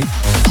tonight,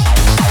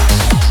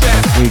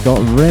 we got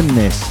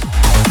Reminisce.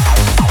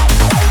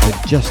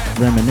 We're just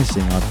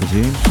reminiscing, I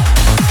presume.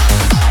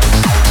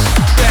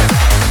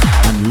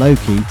 And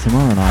Loki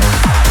tomorrow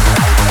night.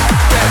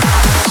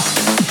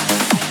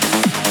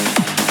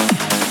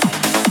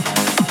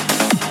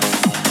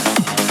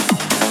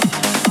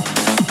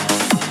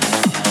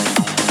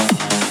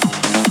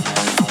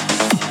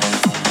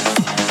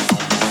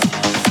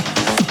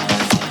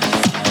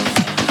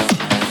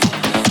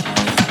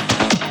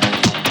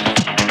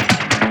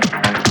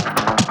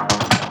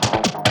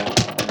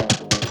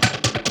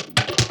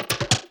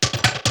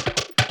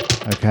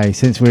 Okay,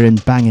 since we're in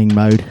banging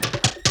mode,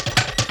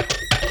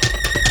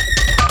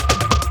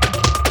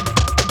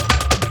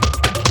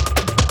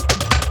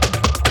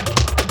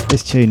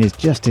 this tune is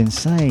just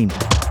insane.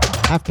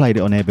 I've played it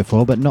on here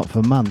before, but not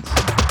for months.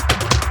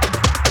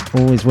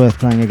 Always worth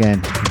playing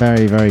again.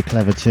 Very, very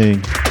clever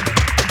tune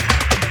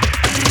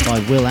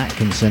by Will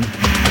Atkinson.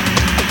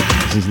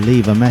 This is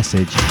Leave a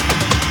Message.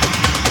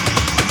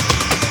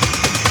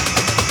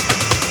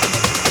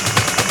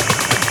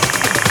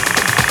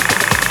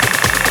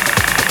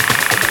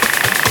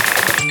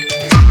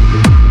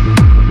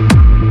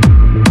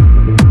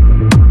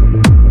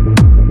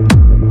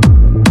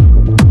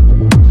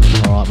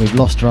 We've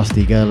lost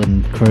Rusty Girl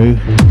and crew,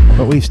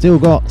 but we've still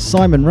got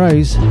Simon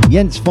Rose,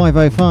 Jens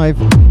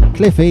 505,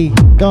 Cliffy,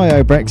 Guy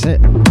O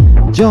Brexit,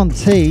 John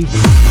T,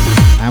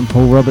 and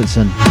Paul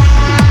Robertson.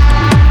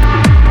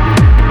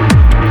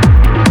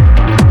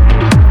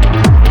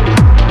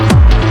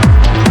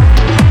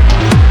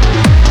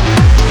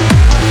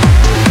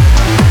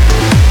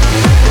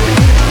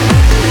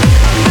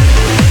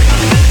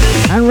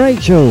 And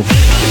Rachel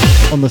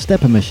on the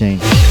stepper machine.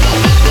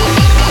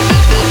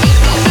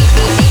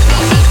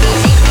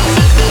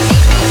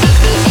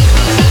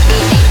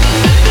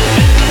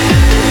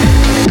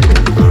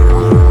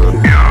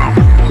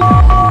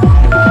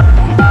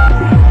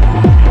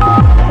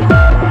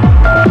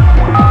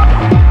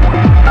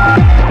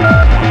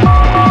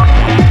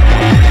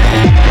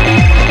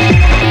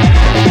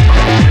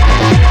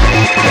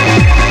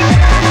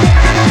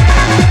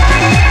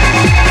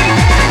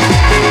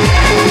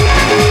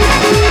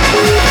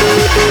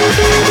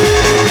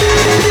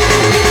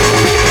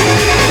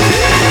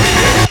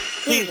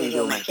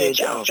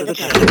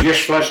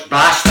 Useless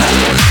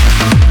bastard!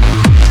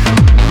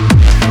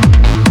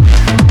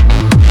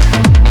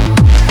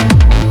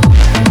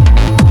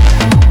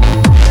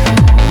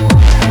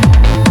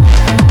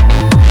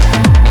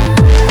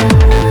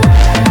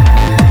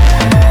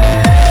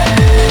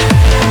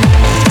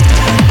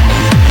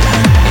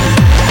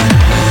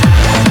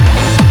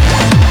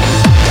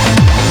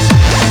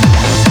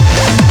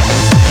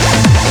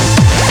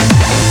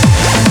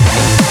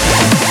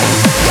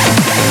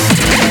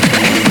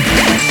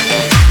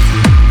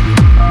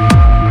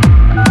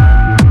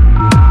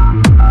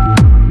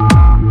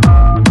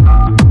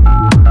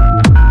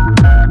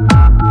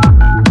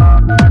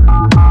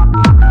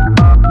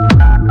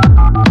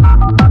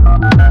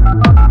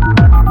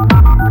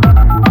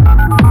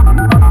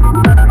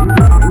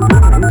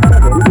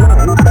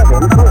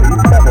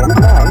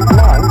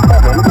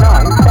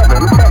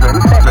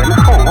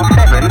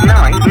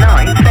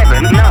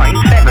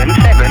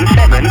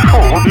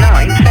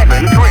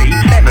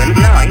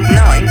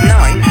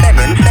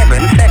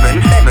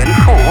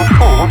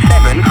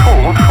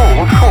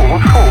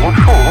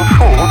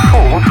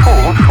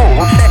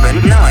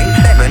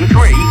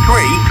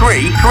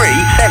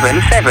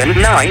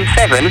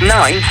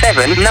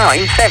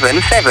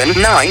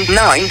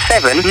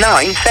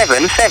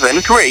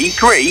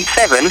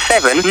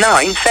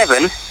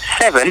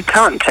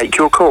 Can't take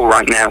your call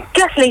right now.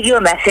 Just leave your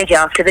message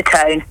after the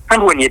tone.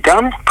 And when you're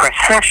done, press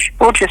hash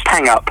or just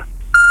hang up.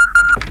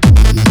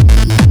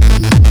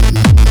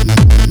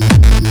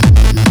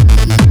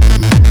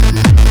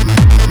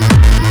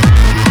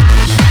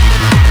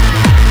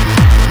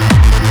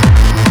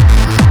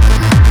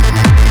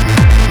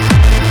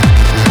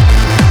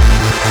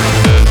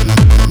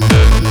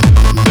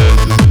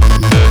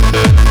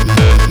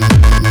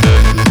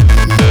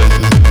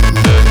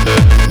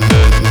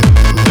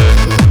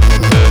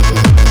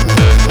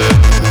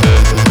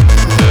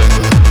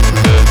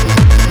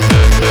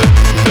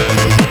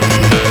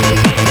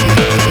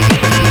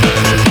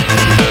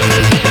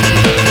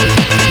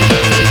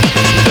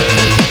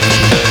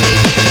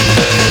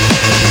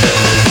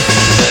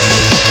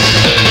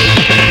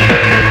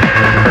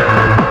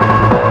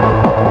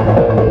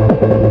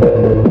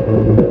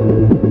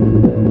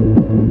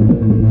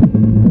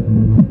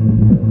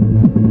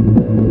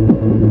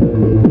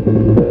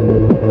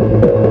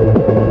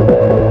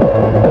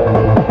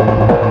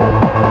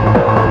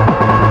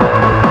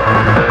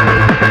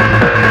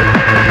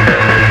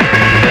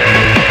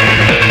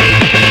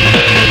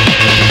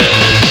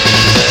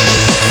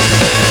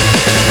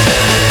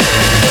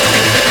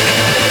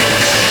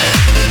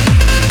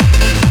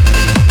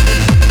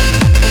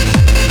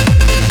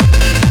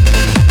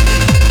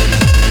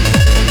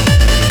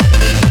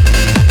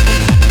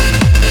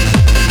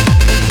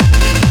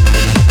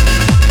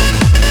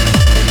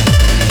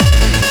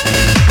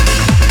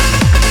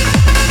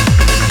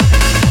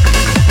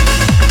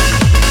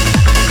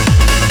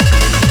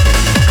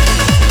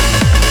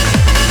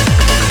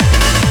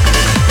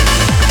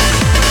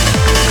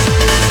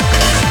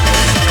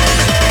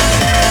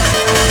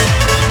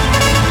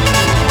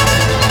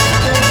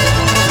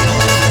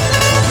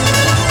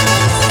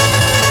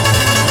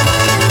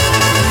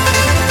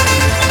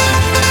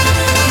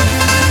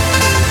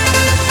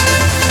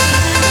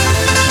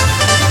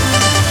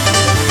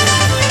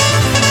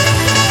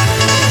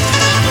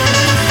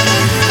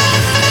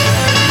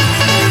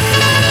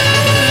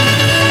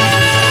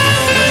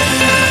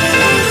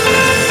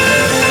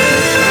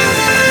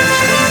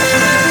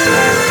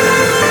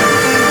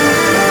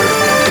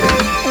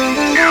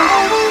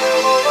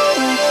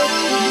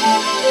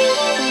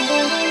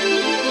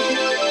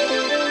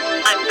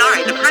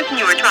 person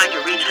you are trying to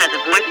reach has a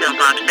voicemail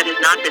box that has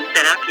not been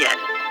set up yet.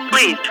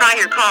 Please try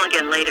your call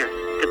again later.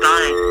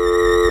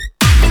 Goodbye.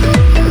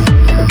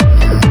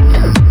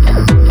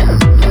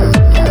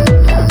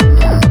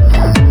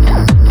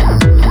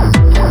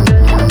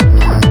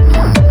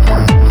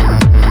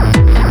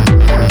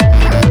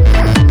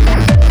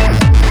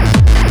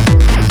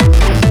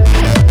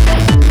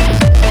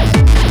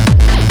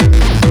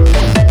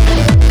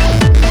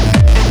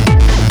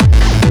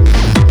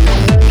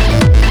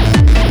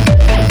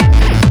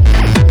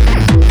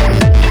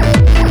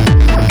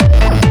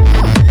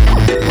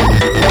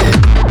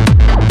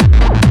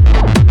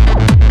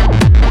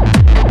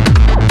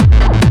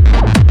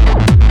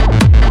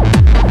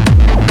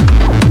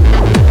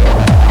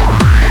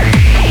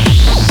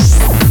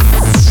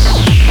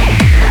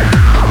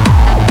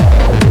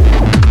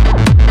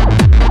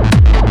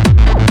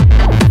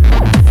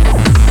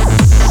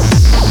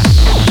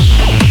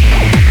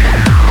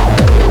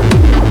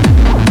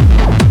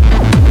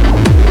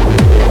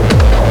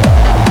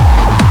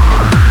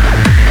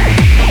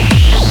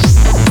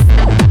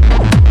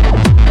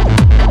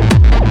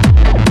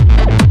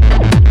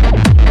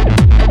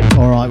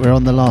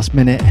 Last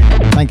minute.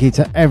 Thank you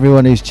to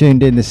everyone who's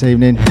tuned in this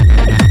evening.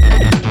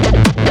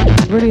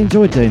 Really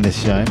enjoyed doing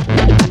this show.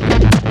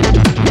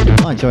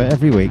 I enjoy it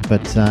every week,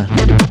 but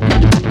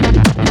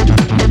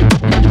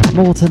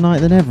more tonight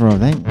than ever, I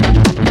think.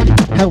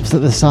 Helps that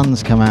the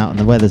sun's come out and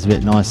the weather's a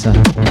bit nicer.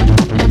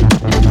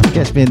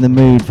 Gets me in the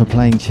mood for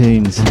playing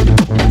tunes.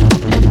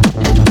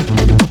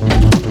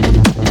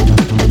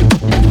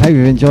 Hope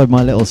you've enjoyed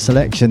my little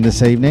selection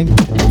this evening.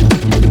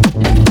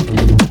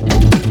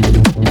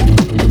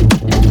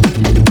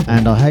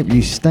 And I hope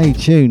you stay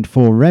tuned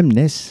for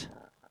Remness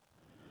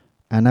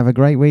and have a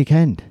great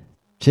weekend.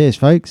 Cheers,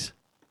 folks.